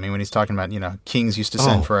nostalgia. I mean, when he's talking about, kings used to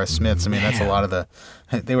send for us smiths. I mean, that's a lot of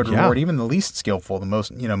they would reward even the least skillful, the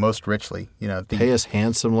most richly. Pay us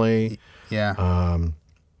handsomely. Yeah.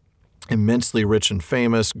 immensely rich and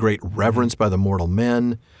famous, great reverence by the mortal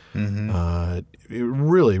men.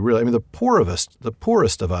 Really, I mean, the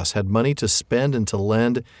poorest of us had money to spend and to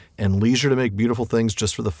lend and leisure to make beautiful things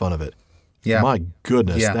just for the fun of it. Yeah. My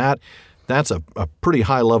goodness, Yeah. that's a pretty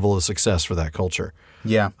high level of success for that culture.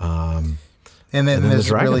 Yeah. And then there's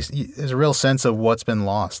the a real sense of what's been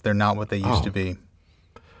lost. They're not what they used to be.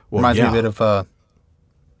 Well, Reminds yeah. me a bit of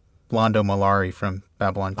Londo Mollari from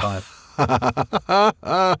Babylon 5.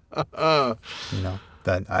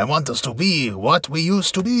 That I want us to be what we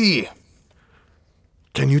used to be.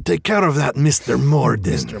 Can you take care of that, Mr.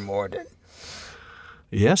 Morden? Mr. Morden.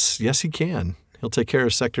 Yes, he can. He'll take care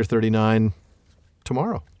of Sector 39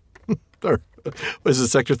 tomorrow. Or was it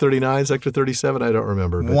Sector 39, Sector 37? I don't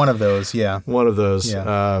remember. But One of those, yeah. one of those.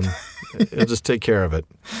 Yeah. He'll just take care of it.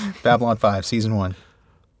 Babylon 5, Season 1.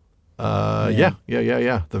 Yeah.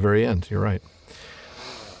 The very end. You're right.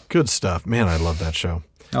 Good stuff. Man, I love that show.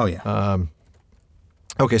 Oh, yeah.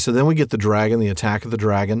 Okay, so then we get the dragon, the attack of the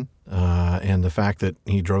dragon, and the fact that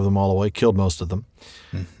he drove them all away, killed most of them,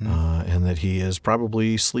 and that he is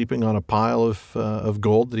probably sleeping on a pile of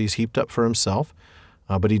gold that he's heaped up for himself.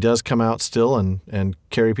 But he does come out still and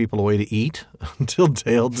carry people away to eat until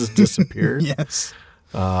Dale just disappeared. Yes.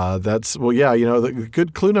 The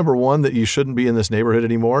good clue number one that you shouldn't be in this neighborhood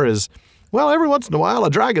anymore is, well, every once in a while a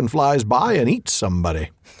dragon flies by and eats somebody.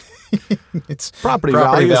 It's Property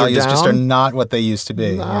values are just down. are not what they used to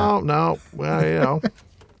be. No. Well,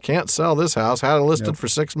 can't sell this house. Had it listed for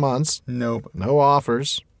 6 months. Nope. No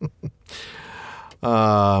offers.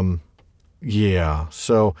 Yeah.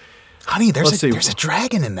 So, Honey, Let's see. there's a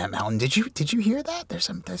dragon in that mountain. Did you hear that? There's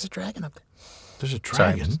a dragon up there. there's a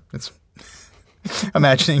dragon. It's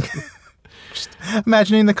imagining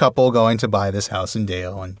the couple going to buy this house in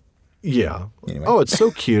Dale and Yeah. Anyway. Oh, it's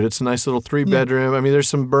so cute. It's a nice little 3-bedroom. I mean, there's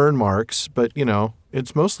some burn marks, but,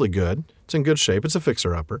 it's mostly good. It's in good shape. It's a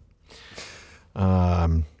fixer-upper.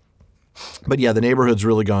 But, yeah, the neighborhood's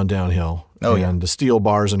really gone downhill. Oh, yeah. And the steel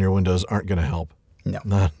bars on your windows aren't going to help.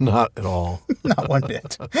 No. Not at all. Not one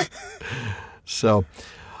bit. So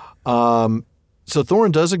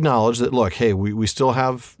Thorin does acknowledge that, look, hey, we still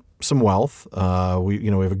have some wealth. We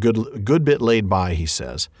have a good bit laid by, he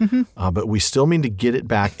says. But we still mean to get it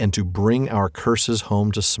back and to bring our curses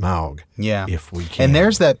home to Smaug. Yeah. If we can. And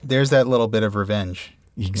there's that little bit of revenge.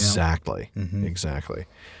 Exactly. Exactly.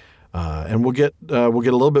 And we'll get a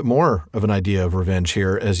little bit more of an idea of revenge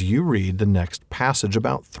here as you read the next passage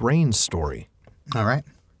about Thrain's story. All right.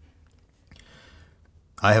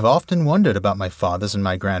 I have often wondered about my father's and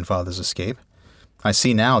my grandfather's escape. I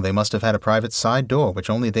see now they must have had a private side door which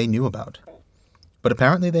only they knew about. But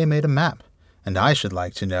apparently they made a map, and I should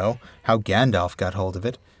like to know how Gandalf got hold of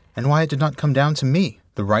it, and why it did not come down to me,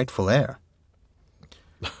 the rightful heir.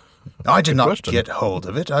 I did not get hold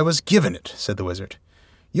of it, I was given it, said the wizard.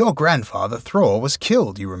 Your grandfather, Thror, was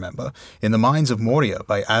killed, you remember, in the mines of Moria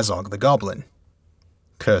by Azog the Goblin.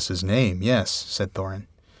 Curse his name, yes, said Thorin.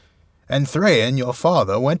 And Thrain, your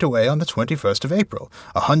father, went away on the 21st of April,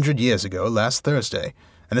 100 years ago, last Thursday,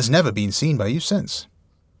 and has never been seen by you since.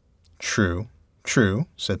 True,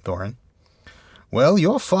 said Thorin. Well,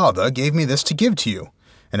 your father gave me this to give to you,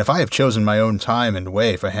 and if I have chosen my own time and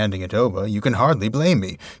way for handing it over, you can hardly blame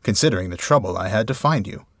me, considering the trouble I had to find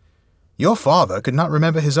you. Your father could not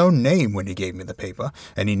remember his own name when he gave me the paper,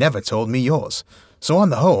 and he never told me yours. So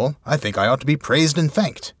on the whole, I think I ought to be praised and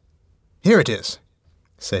thanked. Here it is,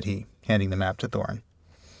 said he, handing the map to Thorin.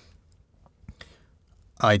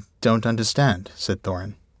 I don't understand, said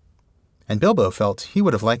Thorin. And Bilbo felt he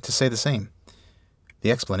would have liked to say the same.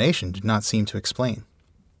 The explanation did not seem to explain.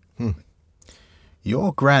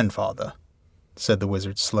 Your grandfather, said the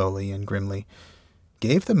wizard slowly and grimly,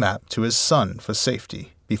 gave the map to his son for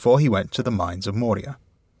safety before he went to the mines of Moria.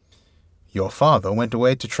 Your father went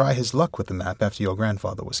away to try his luck with the map after your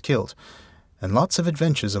grandfather was killed, and lots of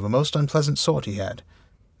adventures of a most unpleasant sort he had,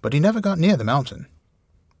 but he never got near the mountain.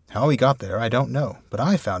 How he got there, I don't know, but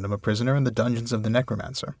I found him a prisoner in the dungeons of the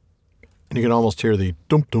necromancer. And you can almost hear the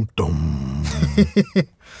dum-dum-dum.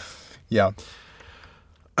 Yeah.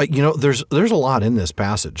 There's a lot in this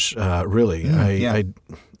passage, really.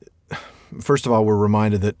 First of all, we're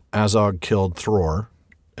reminded that Azog killed Thror,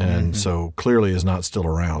 and so clearly is not still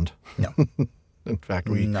around. No. In fact,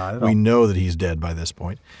 we Not at all. know that he's dead by this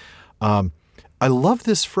point. I love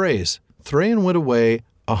this phrase. Thrain went away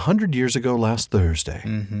 100 years ago last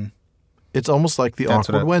Thursday. It's almost like the That's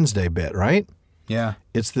awkward Wednesday bit, right? Yeah.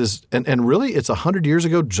 It's this, and really, it's 100 years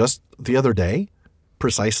ago just the other day?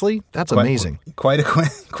 Precisely? That's amazing. Quite a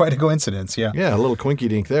coincidence, yeah. Yeah, a little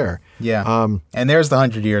quinky-dink there. Yeah. And there's the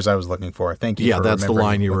 100 years I was looking for. Thank you for that's the remembering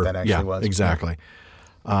line you what were. that actually was. Exactly.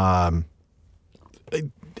 I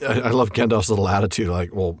love Gandalf's little attitude.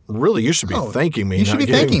 Like, well, really, you should be thanking me. You should be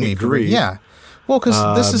thanking me. Grief. Yeah. Well,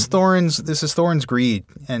 because this is Thorin's greed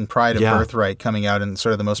and pride of birthright coming out in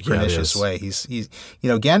sort of the most pernicious way. He's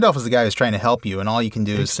Gandalf is the guy who's trying to help you, and all you can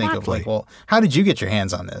do is think of like, well, how did you get your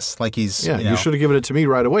hands on this? Like you should have given it to me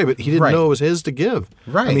right away, but he didn't know it was his to give.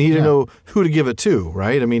 Right. I mean, he didn't know who to give it to.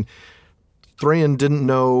 Right. I mean, Thrain didn't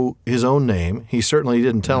know his own name. He certainly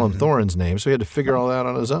didn't tell him Thorin's name, so he had to figure all that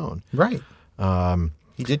on his own. Right.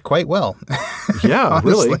 He did quite well. Yeah,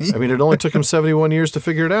 really. I mean, it only took him 71 years to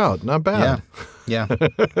figure it out. Not bad. Yeah.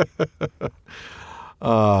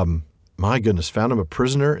 My goodness, found him a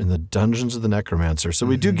prisoner in the dungeons of the necromancer. So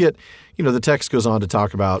we do get, the text goes on to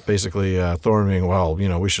talk about basically Thorin being, well,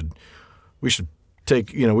 we should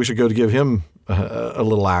take, we should go to give him a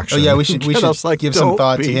little action. Oh yeah, we should like, give some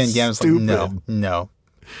thought to him. Gandalf's like, no.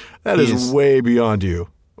 That is way beyond you.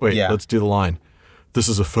 Wait, let's do the line. This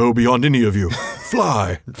is a foe beyond any of you.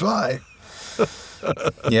 Fly. Fly.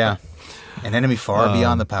 Yeah. An enemy far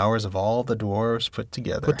beyond the powers of all the dwarves put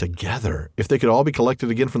together. If they could all be collected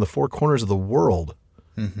again from the four corners of the world.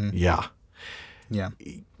 Mm-hmm. Yeah. Yeah.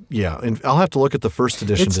 Yeah. And I'll have to look at the first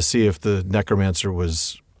edition to see if the necromancer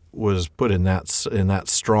was put in that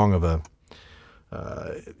strong of a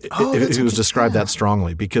if he was described that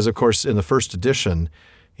strongly. Because, of course, in the first edition,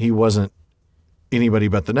 he wasn't anybody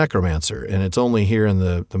but the necromancer. And it's only here in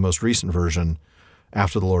the most recent version,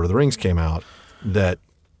 after The Lord of the Rings came out, that,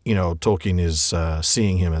 Tolkien is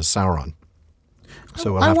seeing him as Sauron.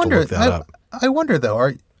 So we'll have to look that up. I wonder,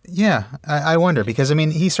 though. I wonder, because, I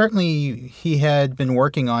mean, he had been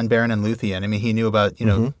working on Beren and Luthien. I mean, he knew about,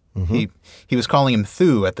 he was calling him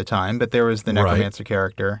Thu at the time, but there was the necromancer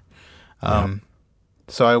character.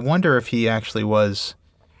 So I wonder if he actually was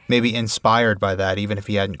maybe inspired by that, even if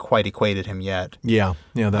he hadn't quite equated him yet. Yeah,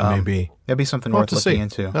 that may be. That'd be something worth looking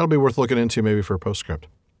into. That'll be worth looking into maybe for a postscript.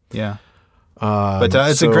 Yeah. But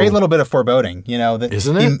it's a great little bit of foreboding, that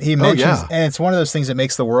isn't it? He mentions, and it's one of those things that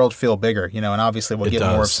makes the world feel bigger, and obviously we'll get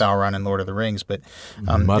more of Sauron in Lord of the Rings, but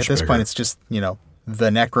at this point it's just,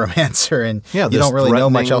 the necromancer, and you don't really know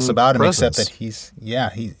much else about him except that he's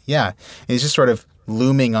just sort of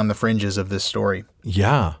looming on the fringes of this story.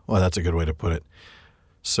 Yeah, well, that's a good way to put it.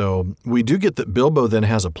 So we do get that Bilbo then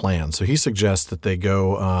has a plan. So he suggests that they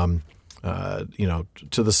go,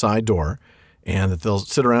 to the side door, and that they'll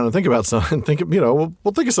sit around and think about something.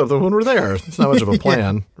 We'll think of something when we're there. It's not much of a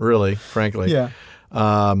plan, really, frankly. Yeah.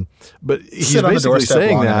 But he's basically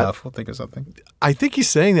saying that. Enough. We'll think of something. I think he's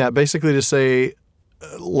saying that basically to say,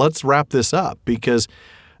 let's wrap this up, because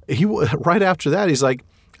right after that he's like,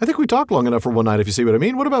 I think we talked long enough for one night, if you see what I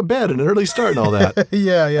mean. What about bed and an early start and all that?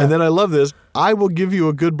 Yeah. And then I love this. I will give you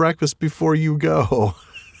a good breakfast before you go.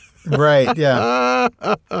 Right, yeah.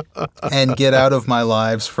 And get out of my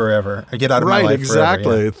lives forever. Get out of my life exactly.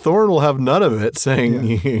 forever. Yeah. Thorin will have none of it,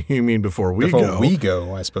 saying, you mean before we go? Before we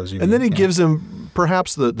go, I suppose you mean. And then he gives him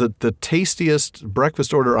perhaps the tastiest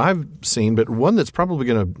breakfast order I've seen, but one that's probably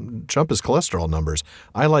going to jump his cholesterol numbers.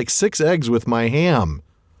 I like 6 eggs with my ham.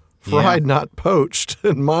 Fried, not poached,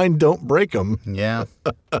 and mine don't break them. Yeah.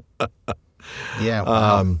 Yeah.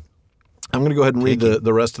 Wow. I'm going to go ahead and read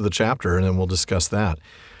the rest of the chapter, and then we'll discuss that.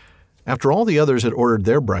 After all the others had ordered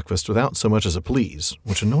their breakfast without so much as a please,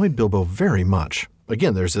 which annoyed Bilbo very much.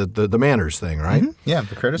 Again, there's the manners thing, right? Mm-hmm. Yeah,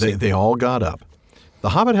 the courtesy. They all got up. The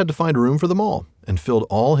Hobbit had to find room for them all, and filled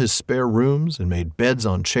all his spare rooms and made beds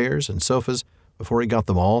on chairs and sofas before he got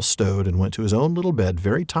them all stowed and went to his own little bed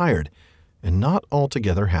very tired and not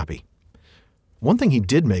altogether happy. One thing he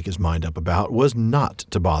did make his mind up about was not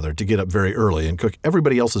to bother to get up very early and cook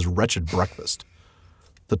everybody else's wretched breakfast.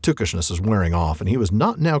 The Tookishness was wearing off, and he was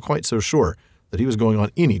not now quite so sure that he was going on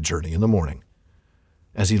any journey in the morning.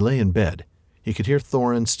 As he lay in bed, he could hear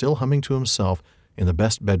Thorin still humming to himself in the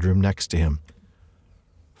best bedroom next to him.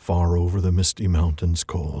 Far over the misty mountains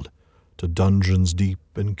cold, to dungeons deep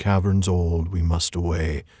and caverns old we must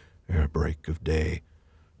away ere break of day,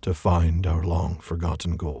 to find our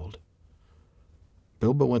long-forgotten gold.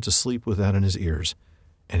 Bilbo went to sleep with that in his ears,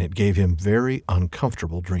 and it gave him very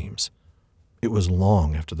uncomfortable dreams. It was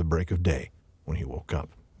long after the break of day when he woke up.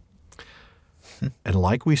 And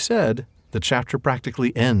like we said, the chapter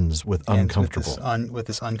practically ends with uncomfortable. With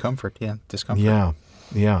this uncomfort, discomfort.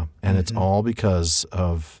 Yeah. And it's all because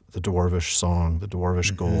of the dwarvish song, the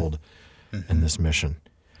dwarvish gold, and this mission.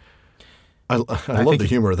 I love the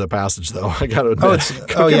humor of the passage, though. I got to admit.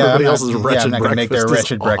 Everybody else's wretched I'm not going to make their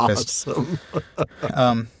wretched breakfast.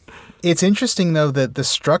 Awesome. It's interesting, though, that the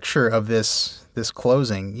structure of this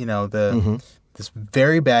closing, this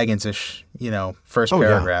very Baggins-ish, first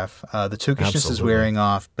paragraph. The Tookishness is wearing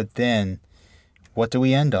off, but then what do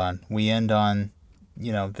we end on? We end on,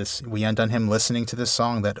 we end on him listening to this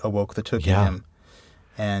song that awoke the Took in him.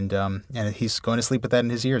 And he's going to sleep with that in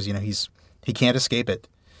his ears. He can't escape it.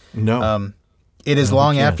 No. It is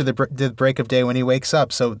long after the break of day when he wakes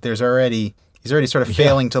up. So he's already sort of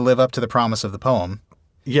failing to live up to the promise of the poem.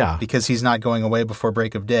 Yeah. Because he's not going away before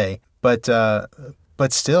break of day. But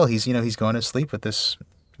still, he's going to sleep with this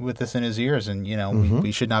in his ears, and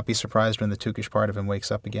we should not be surprised when the Tookish part of him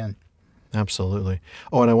wakes up again. Absolutely.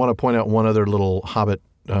 Oh, and I want to point out one other little Hobbit,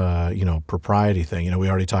 propriety thing. We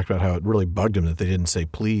already talked about how it really bugged him that they didn't say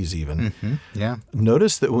please even. Mm-hmm. Yeah.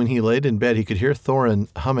 Notice that when he laid in bed, he could hear Thorin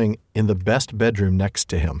humming in the best bedroom next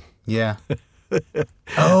to him. Yeah.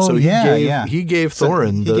 So he gave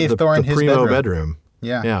Thorin the his primo bedroom.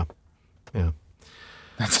 Yeah. Yeah. Yeah.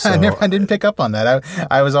 I didn't pick up on that.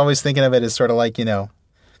 I was always thinking of it as sort of like,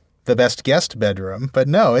 the best guest bedroom, but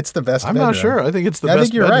no, it's the best bedroom. I'm not sure. I think it's the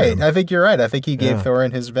best bedroom. Right. I think you're right. I think he gave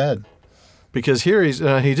Thorin his bed. Because here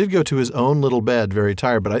he did go to his own little bed, very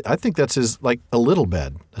tired, but I think that's his, like, a little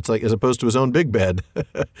bed. That's like, as opposed to his own big bed,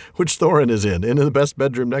 which Thorin is in the best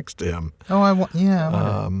bedroom next to him. Oh, I don't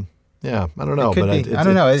know, but I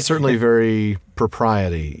don't know. It's certainly very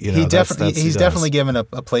propriety. He's definitely given a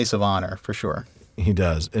place of honor for sure. He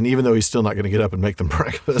does. And even though he's still not going to get up and make them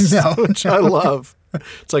breakfast, which I love.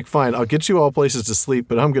 It's like, fine, I'll get you all places to sleep,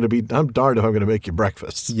 but I'm darned if I'm going to make you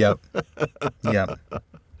breakfast. Yep.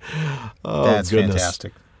 Oh, that's goodness.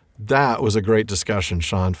 Fantastic. That was a great discussion,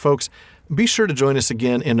 Sean. Folks, be sure to join us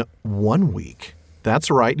again in 1 week. That's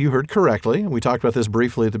right. You heard correctly. We talked about this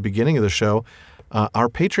briefly at the beginning of the show. Our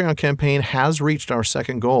Patreon campaign has reached our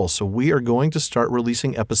second goal, so we are going to start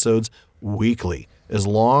releasing episodes weekly, as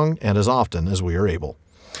long and as often as we are able.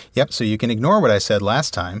 Yep, so you can ignore what I said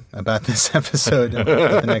last time about this episode,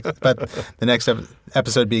 about the next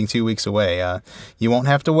episode being 2 weeks away. You won't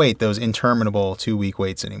have to wait those interminable 2-week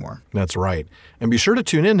waits anymore. That's right. And be sure to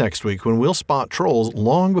tune in next week when we'll spot trolls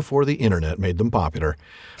long before the internet made them popular.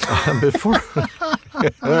 Before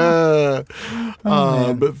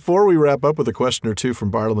we wrap up with a question or two from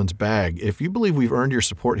Bartleman's Bag, if you believe we've earned your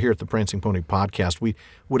support here at the Prancing Pony Podcast, we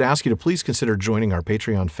would ask you to please consider joining our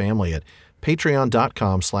Patreon family at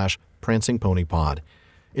patreon.com/prancingponypod.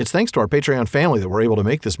 It's thanks to our Patreon family that we're able to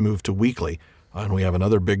make this move to weekly, and we have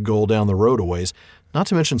another big goal down the road a ways, not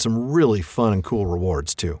to mention some really fun and cool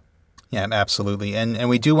rewards too. Yeah, absolutely. And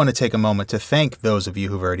we do want to take a moment to thank those of you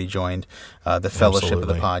who've already joined the fellowship of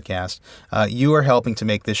the podcast. You are helping to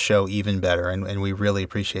make this show even better, and we really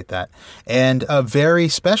appreciate that. And a very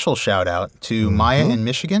special shout out to Maya in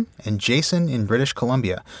Michigan and Jason in British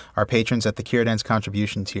Columbia, our patrons at the Círdan's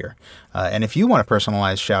contribution tier. And if you want a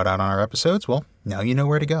personalized shout out on our episodes, well, now you know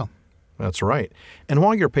where to go. That's right. And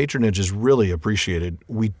while your patronage is really appreciated,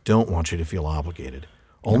 we don't want you to feel obligated.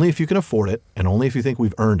 Only if you can afford it, and only if you think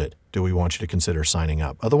we've earned it, do we want you to consider signing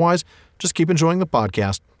up. Otherwise, just keep enjoying the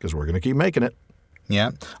podcast, because we're going to keep making it.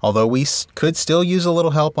 Yeah, although we could still use a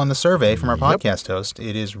little help on the survey from our podcast host.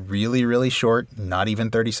 It is really, really short, not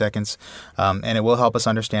even 30 seconds, and it will help us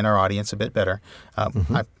understand our audience a bit better. I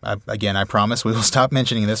promise we will stop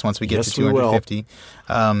mentioning this once we get to 250.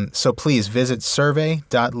 So please visit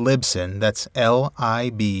survey.libsyn, that's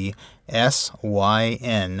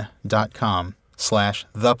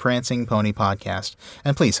LIBSYN.com/The Prancing Pony Podcast,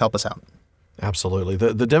 and please help us out. Absolutely.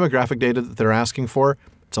 The demographic data that they're asking for,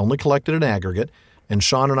 it's only collected in aggregate, and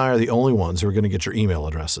Sean and I are the only ones who are going to get your email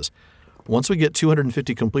addresses. Once we get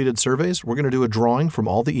 250 completed surveys, we're going to do a drawing from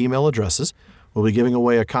all the email addresses. We'll be giving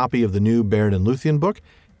away a copy of the new Baird and Luthien book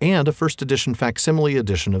and a first edition facsimile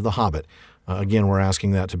edition of The Hobbit. Again, we're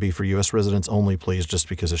asking that to be for U.S. residents only, please, just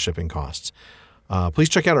because of shipping costs. Please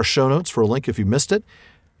check out our show notes for a link if you missed it.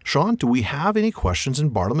 Sean, do we have any questions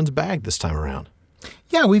in Bartleman's Bag this time around?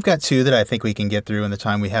 Yeah, we've got two that I think we can get through in the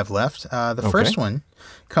time we have left. First one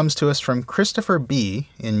comes to us from Christopher B.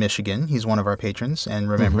 in Michigan. He's one of our patrons. And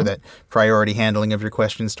remember that priority handling of your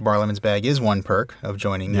questions to Bartleman's Bag is one perk of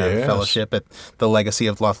joining the fellowship at the Legacy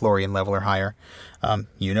of Lothlorien level or higher.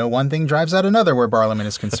 One thing drives out another where Bartleman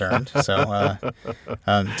is concerned. So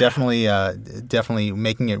definitely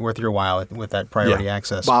making it worth your while with that priority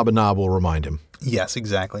access. Bob and Knob will remind him. Yes,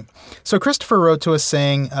 exactly. So Christopher wrote to us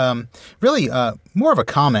saying, really more of a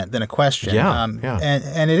comment than a question.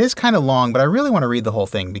 And it is kind of long, but I really want to read the whole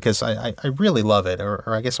thing because I really love it, or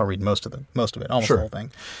I guess I'll read most of it, almost the whole thing.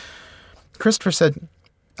 Christopher said,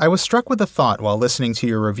 I was struck with a thought while listening to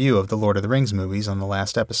your review of the Lord of the Rings movies on the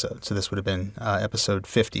last episode. So this would have been episode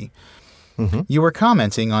 50. You were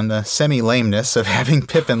commenting on the semi-lameness of having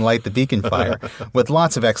Pippin light the beacon fire with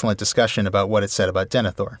lots of excellent discussion about what it said about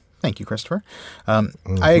Denethor. Thank you, Christopher.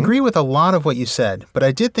 I agree with a lot of what you said, but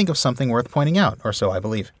I did think of something worth pointing out, or so I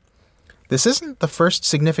believe. This isn't the first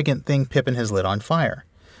significant thing Pippin has lit on fire.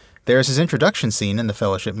 There's his introduction scene in the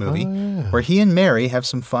Fellowship movie, where he and Merry have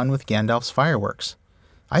some fun with Gandalf's fireworks.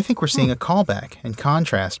 I think we're seeing a callback and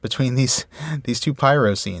contrast between these two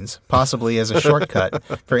pyro scenes, possibly as a shortcut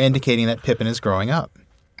for indicating that Pippin is growing up.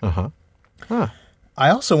 I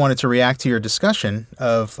also wanted to react to your discussion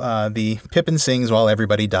of the Pippin sings while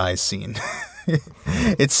everybody dies scene.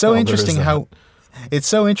 It's so interesting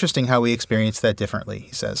how we experience that differently,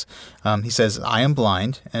 he says. I am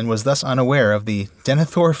blind and was thus unaware of the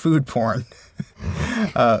Denethor food porn.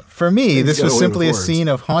 For me, this was simply a scene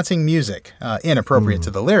of haunting music, inappropriate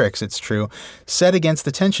to the lyrics, it's true, set against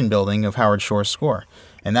the tension building of Howard Shore's score.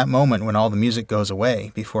 And that moment when all the music goes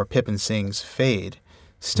away before Pippin sings Fade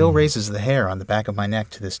still raises the hair on the back of my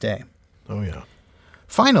neck to this day. Oh, yeah.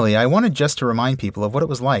 Finally, I wanted just to remind people of what it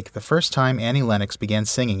was like the first time Annie Lennox began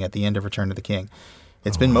singing at the end of Return of the King.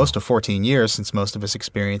 It's been most of 14 years since most of us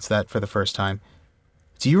experienced that for the first time.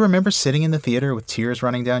 Do you remember sitting in the theater with tears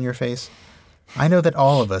running down your face? I know that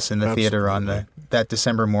all of us in the theater on that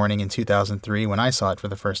December morning in 2003 when I saw it for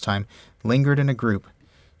the first time lingered in a group,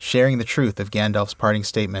 sharing the truth of Gandalf's parting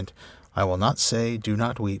statement, I will not say, do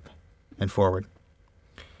not weep, and forward.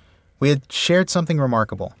 We had shared something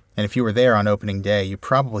remarkable. And if you were there on opening day, you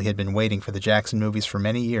probably had been waiting for the Jackson movies for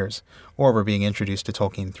many years, or were being introduced to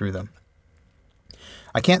Tolkien through them.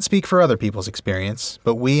 I can't speak for other people's experience,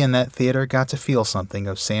 but we in that theater got to feel something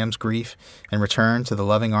of Sam's grief and return to the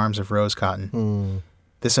loving arms of Rose Cotton.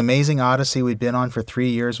 This amazing odyssey we'd been on for 3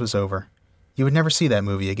 years was over. You would never see that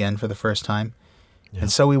movie again for the first time. Yeah.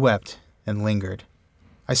 And so we wept and lingered.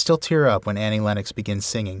 I still tear up when Annie Lennox begins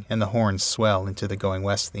singing and the horns swell into the Going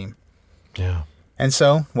West theme. Yeah. And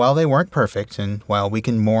so, while they weren't perfect, and while we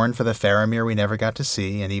can mourn for the Faramir we never got to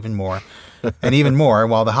see, and even more,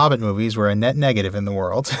 while the Hobbit movies were a net negative in the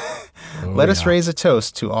world, let us raise a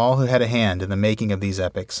toast to all who had a hand in the making of these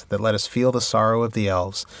epics that let us feel the sorrow of the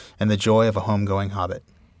elves and the joy of a homegoing Hobbit.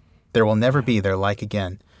 There will never be their like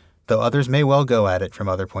again, though others may well go at it from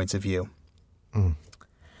other points of view.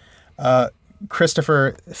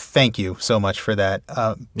 Christopher, thank you so much for that.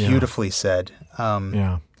 Beautifully said.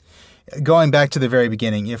 Going back to the very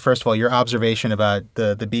beginning, first of all, your observation about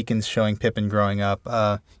the beacons showing Pippin growing up,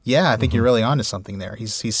 I think you're really onto something there.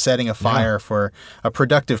 He's setting a fire for a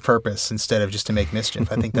productive purpose instead of just to make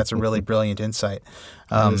mischief. I think that's a really brilliant insight.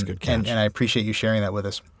 That is a good catch. And I appreciate you sharing that with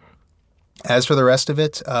us. As for the rest of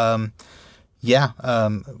it,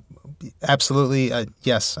 absolutely.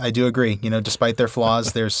 Yes, I do agree. Despite their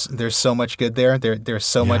flaws, there's so much good there. There's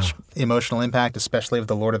so much emotional impact, especially of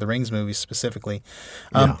the Lord of the Rings movies specifically.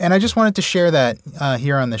 And I just wanted to share that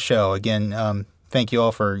here on the show. Again, thank you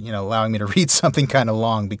all for allowing me to read something kind of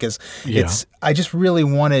long because I just really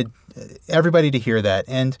wanted everybody to hear that,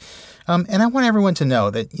 and I want everyone to know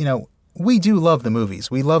that we do love the movies.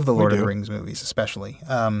 We love the Lord of the Rings movies, especially,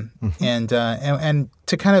 and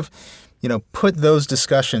to kind of put those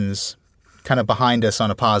discussions kind of behind us on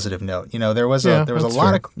a positive note. There was a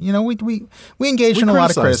lot of we engaged in a lot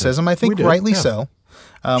of criticism. I think rightly so.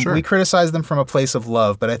 We criticized them from a place of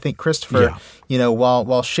love, but I think Christopher,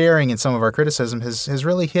 while sharing in some of our criticism, has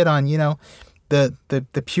really hit on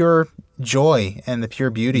the pure joy and the pure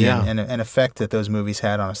beauty and effect that those movies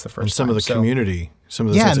had on us the first time. And some of the community.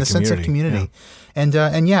 Sense of community. And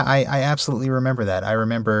I absolutely remember that. I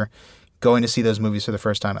remember going to see those movies for the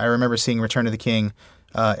first time. I remember seeing Return of the King.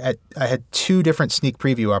 I had 2 different sneak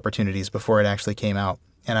preview opportunities before it actually came out,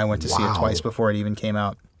 and I went to see it twice before it even came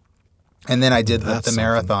out. And then I did the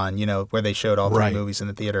marathon, where they showed all 3 movies in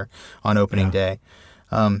the theater on opening day.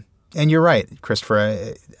 And you're right,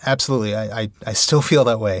 Christopher. Absolutely, I still feel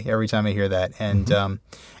that way every time I hear that, and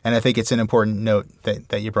I think it's an important note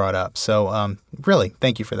that you brought up. So really,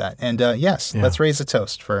 thank you for that. And let's raise a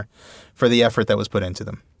toast for the effort that was put into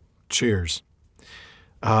them. Cheers.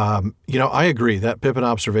 I agree. That Pippin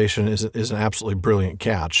observation is an absolutely brilliant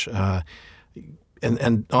catch.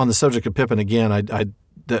 And on the subject of Pippin again,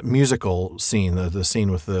 that musical scene, the scene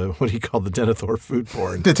with what he called the Denethor food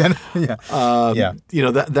porn.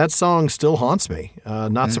 That song still haunts me.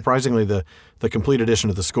 Not surprisingly, the complete edition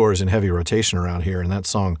of the score is in heavy rotation around here, and that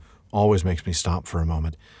song always makes me stop for a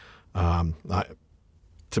moment.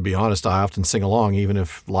 To be honest, I often sing along, even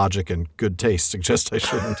if logic and good taste suggest I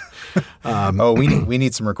shouldn't. We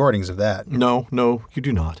need some recordings of that. No, you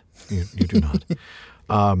do not. You do not.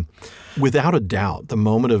 Without a doubt, the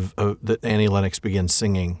moment of that Annie Lennox begins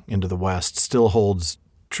singing Into the West still holds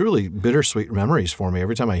truly bittersweet memories for me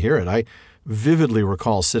every time I hear it. I vividly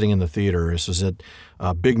recall sitting in the theater. This was at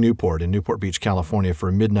Big Newport in Newport Beach, California for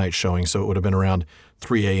a midnight showing, so it would have been around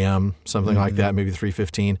 3 a.m., something like that, maybe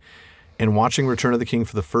 3:15, and watching Return of the King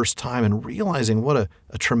for the first time and realizing what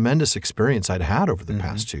a tremendous experience I'd had over the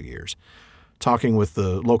past 2 years. Talking with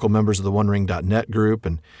the local members of the OneRing.net group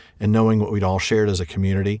and knowing what we'd all shared as a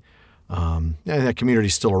community. And that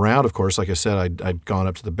community's still around, of course. Like I said, I'd gone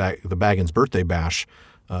up to the Baggins birthday bash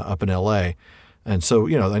up in L.A., and so,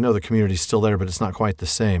 I know the community's still there, but it's not quite the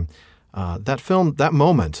same. That film, that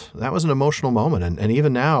moment, that was an emotional moment. And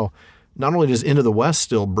even now, not only does Into the West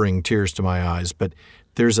still bring tears to my eyes, but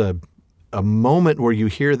there's a moment where you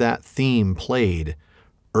hear that theme played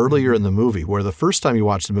earlier in the movie, where the first time you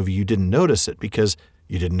watched the movie, you didn't notice it because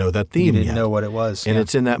you didn't know that theme yet. You didn't know what it was. And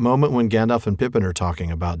it's in that moment when Gandalf and Pippin are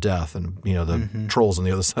talking about death and, the trolls on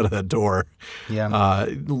the other side of that door. Yeah.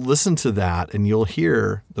 Listen to that, and you'll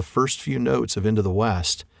hear the first few notes of Into the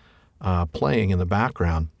West playing in the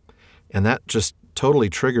background. And that just totally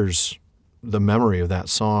triggers the memory of that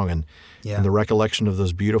song and the recollection of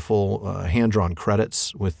those beautiful hand-drawn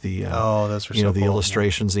credits with the those were so the cool.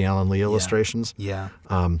 illustrations, the Alan Lee illustrations. Yeah.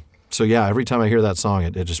 So every time I hear that song,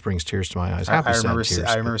 it just brings tears to my eyes. I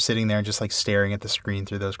remember sitting there just like staring at the screen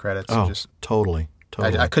through those credits. Oh, just, totally.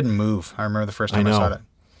 I couldn't move. I remember the first time I saw it.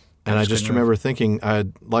 And I just remember thinking,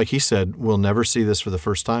 like he said, we'll never see this for the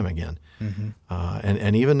first time again.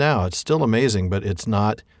 And even now, it's still amazing, but it's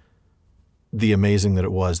not the amazing that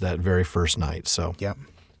it was that very first night. So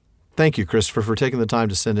thank you, Christopher, for taking the time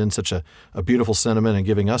to send in such a beautiful sentiment and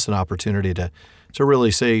giving us an opportunity to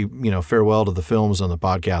really say, farewell to the films on the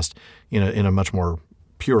podcast in a much more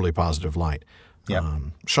purely positive light.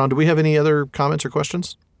 Sean, do we have any other comments or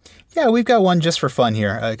questions? Yeah, we've got one just for fun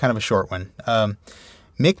here, kind of a short one.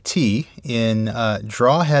 Mick T. in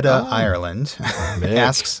Drogheda, Ireland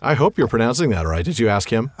asks... I hope you're pronouncing that right. Did you ask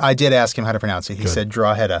him? I did ask him how to pronounce it. He said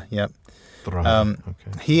Drogheda, yep. Okay.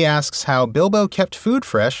 He asks how Bilbo kept food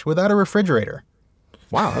fresh without a refrigerator.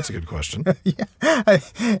 Wow, that's a good question.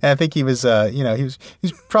 I think he was, he was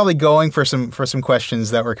probably going for some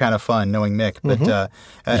questions that were kind of fun, knowing Mick. But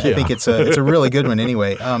I think it's a really good one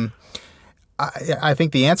anyway. I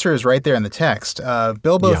think the answer is right there in the text.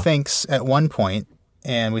 Bilbo thinks at one point,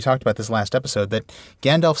 and we talked about this last episode, that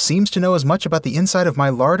Gandalf seems to know as much about the inside of my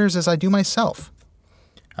larders as I do myself.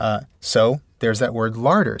 So there's that word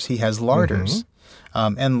larders. He has larders.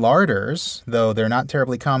 And larders, though they're not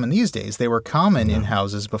terribly common these days, they were common in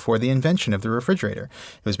houses before the invention of the refrigerator.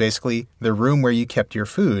 It was basically the room where you kept your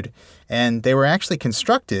food. And they were actually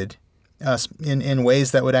constructed in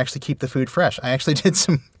ways that would actually keep the food fresh. I actually did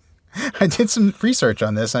some research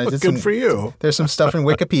on this. Good for you. There's some stuff in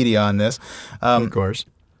Wikipedia on this. Of course.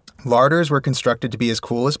 Larders were constructed to be as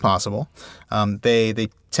cool as possible. They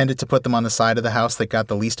tended to put them on the side of the house that got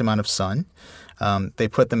the least amount of sun. They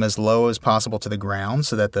put them as low as possible to the ground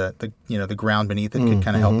so that the ground beneath it could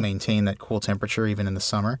kind of help maintain that cool temperature even in the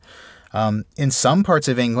summer. In some parts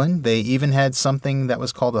of England, they even had something that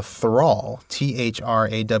was called a thrall,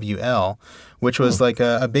 Thrawl, which was like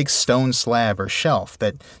a big stone slab or shelf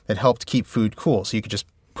that helped keep food cool. So you could just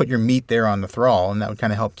put your meat there on the thrall, and that would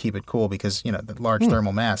kind of help keep it cool because, the large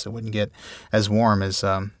thermal mass, it wouldn't get as warm as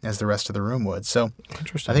the rest of the room would. So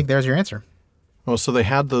I think there's your answer. Well, so they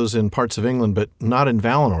had those in parts of England, but not in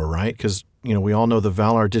Valinor, right? Because, we all know the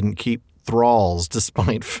Valar didn't keep thralls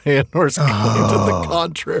despite Feanor's claim to the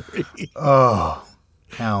contrary.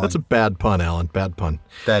 Alan. That's a bad pun, Alan. Bad pun.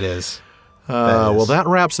 That is. Well, that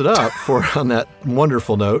wraps it up on that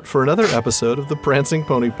wonderful note for another episode of the Prancing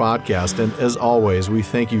Pony Podcast. And as always, we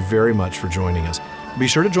thank you very much for joining us. Be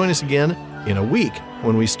sure to join us again in a week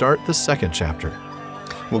when we start the second chapter.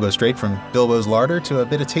 We'll go straight from Bilbo's larder to a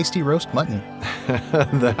bit of tasty roast mutton.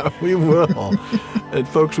 That we will. And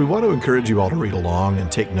folks, we want to encourage you all to read along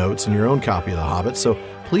and take notes in your own copy of The Hobbit. So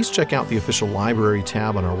please check out the official library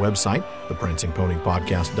tab on our website,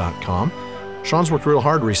 theprancingponypodcast.com. Sean's worked real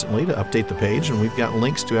hard recently to update the page, and we've got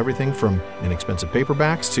links to everything from inexpensive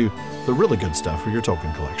paperbacks to the really good stuff for your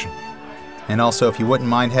Tolkien collection. And also, if you wouldn't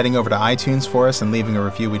mind heading over to iTunes for us and leaving a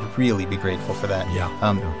review, we'd really be grateful for that.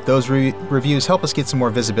 Those reviews help us get some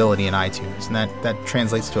more visibility in iTunes, and that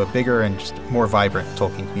translates to a bigger and just more vibrant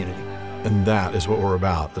Tolkien community. And that is what we're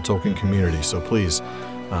about, the Tolkien community. So please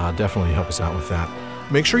definitely help us out with that.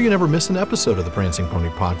 Make sure you never miss an episode of the Prancing Pony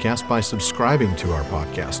Podcast by subscribing to our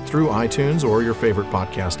podcast through iTunes or your favorite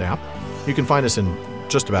podcast app. You can find us in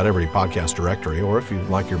just about every podcast directory, or if you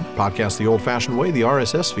like your podcast the old-fashioned way, the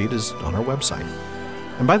RSS feed is on our website.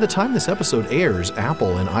 And by the time this episode airs,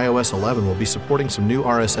 Apple and iOS 11 will be supporting some new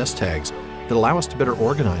RSS tags that allow us to better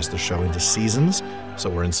organize the show into seasons. So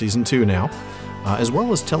we're in season 2 now. As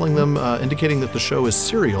well as telling them, indicating that the show is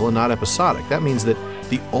serial and not episodic. That means that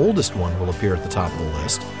the oldest one will appear at the top of the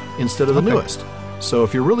list instead of the newest. So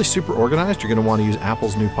if you're really super organized, you're going to want to use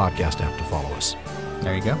Apple's new podcast app to follow us.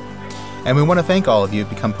 There you go. And we want to thank all of you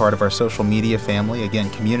who've become part of our social media family. Again,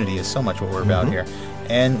 community is so much what we're about here.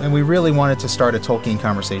 And we really wanted to start a Tolkien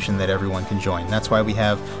conversation that everyone can join. That's why we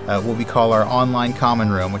have what we call our online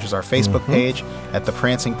common room, which is our Facebook page at the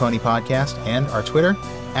Prancing Pony Podcast and our Twitter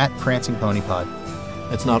at Prancing Pony Pod.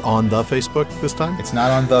 It's not on the Facebook this time? It's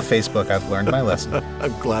not on the Facebook. I've learned my lesson.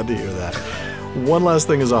 I'm glad to hear that. One last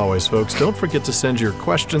thing as always, folks, don't forget to send your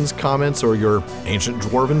questions, comments, or your ancient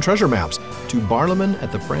dwarven treasure maps to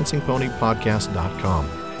barlaman@theprancingponypodcast.com.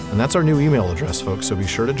 And that's our new email address, folks, so be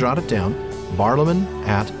sure to jot it down,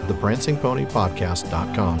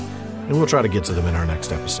 barlaman@theprancingponypodcast.com, and we'll try to get to them in our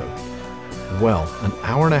next episode. Well, an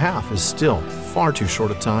hour and a half is still far too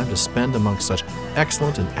short a time to spend amongst such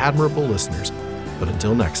excellent and admirable listeners. But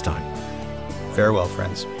until next time. Farewell,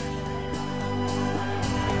 friends.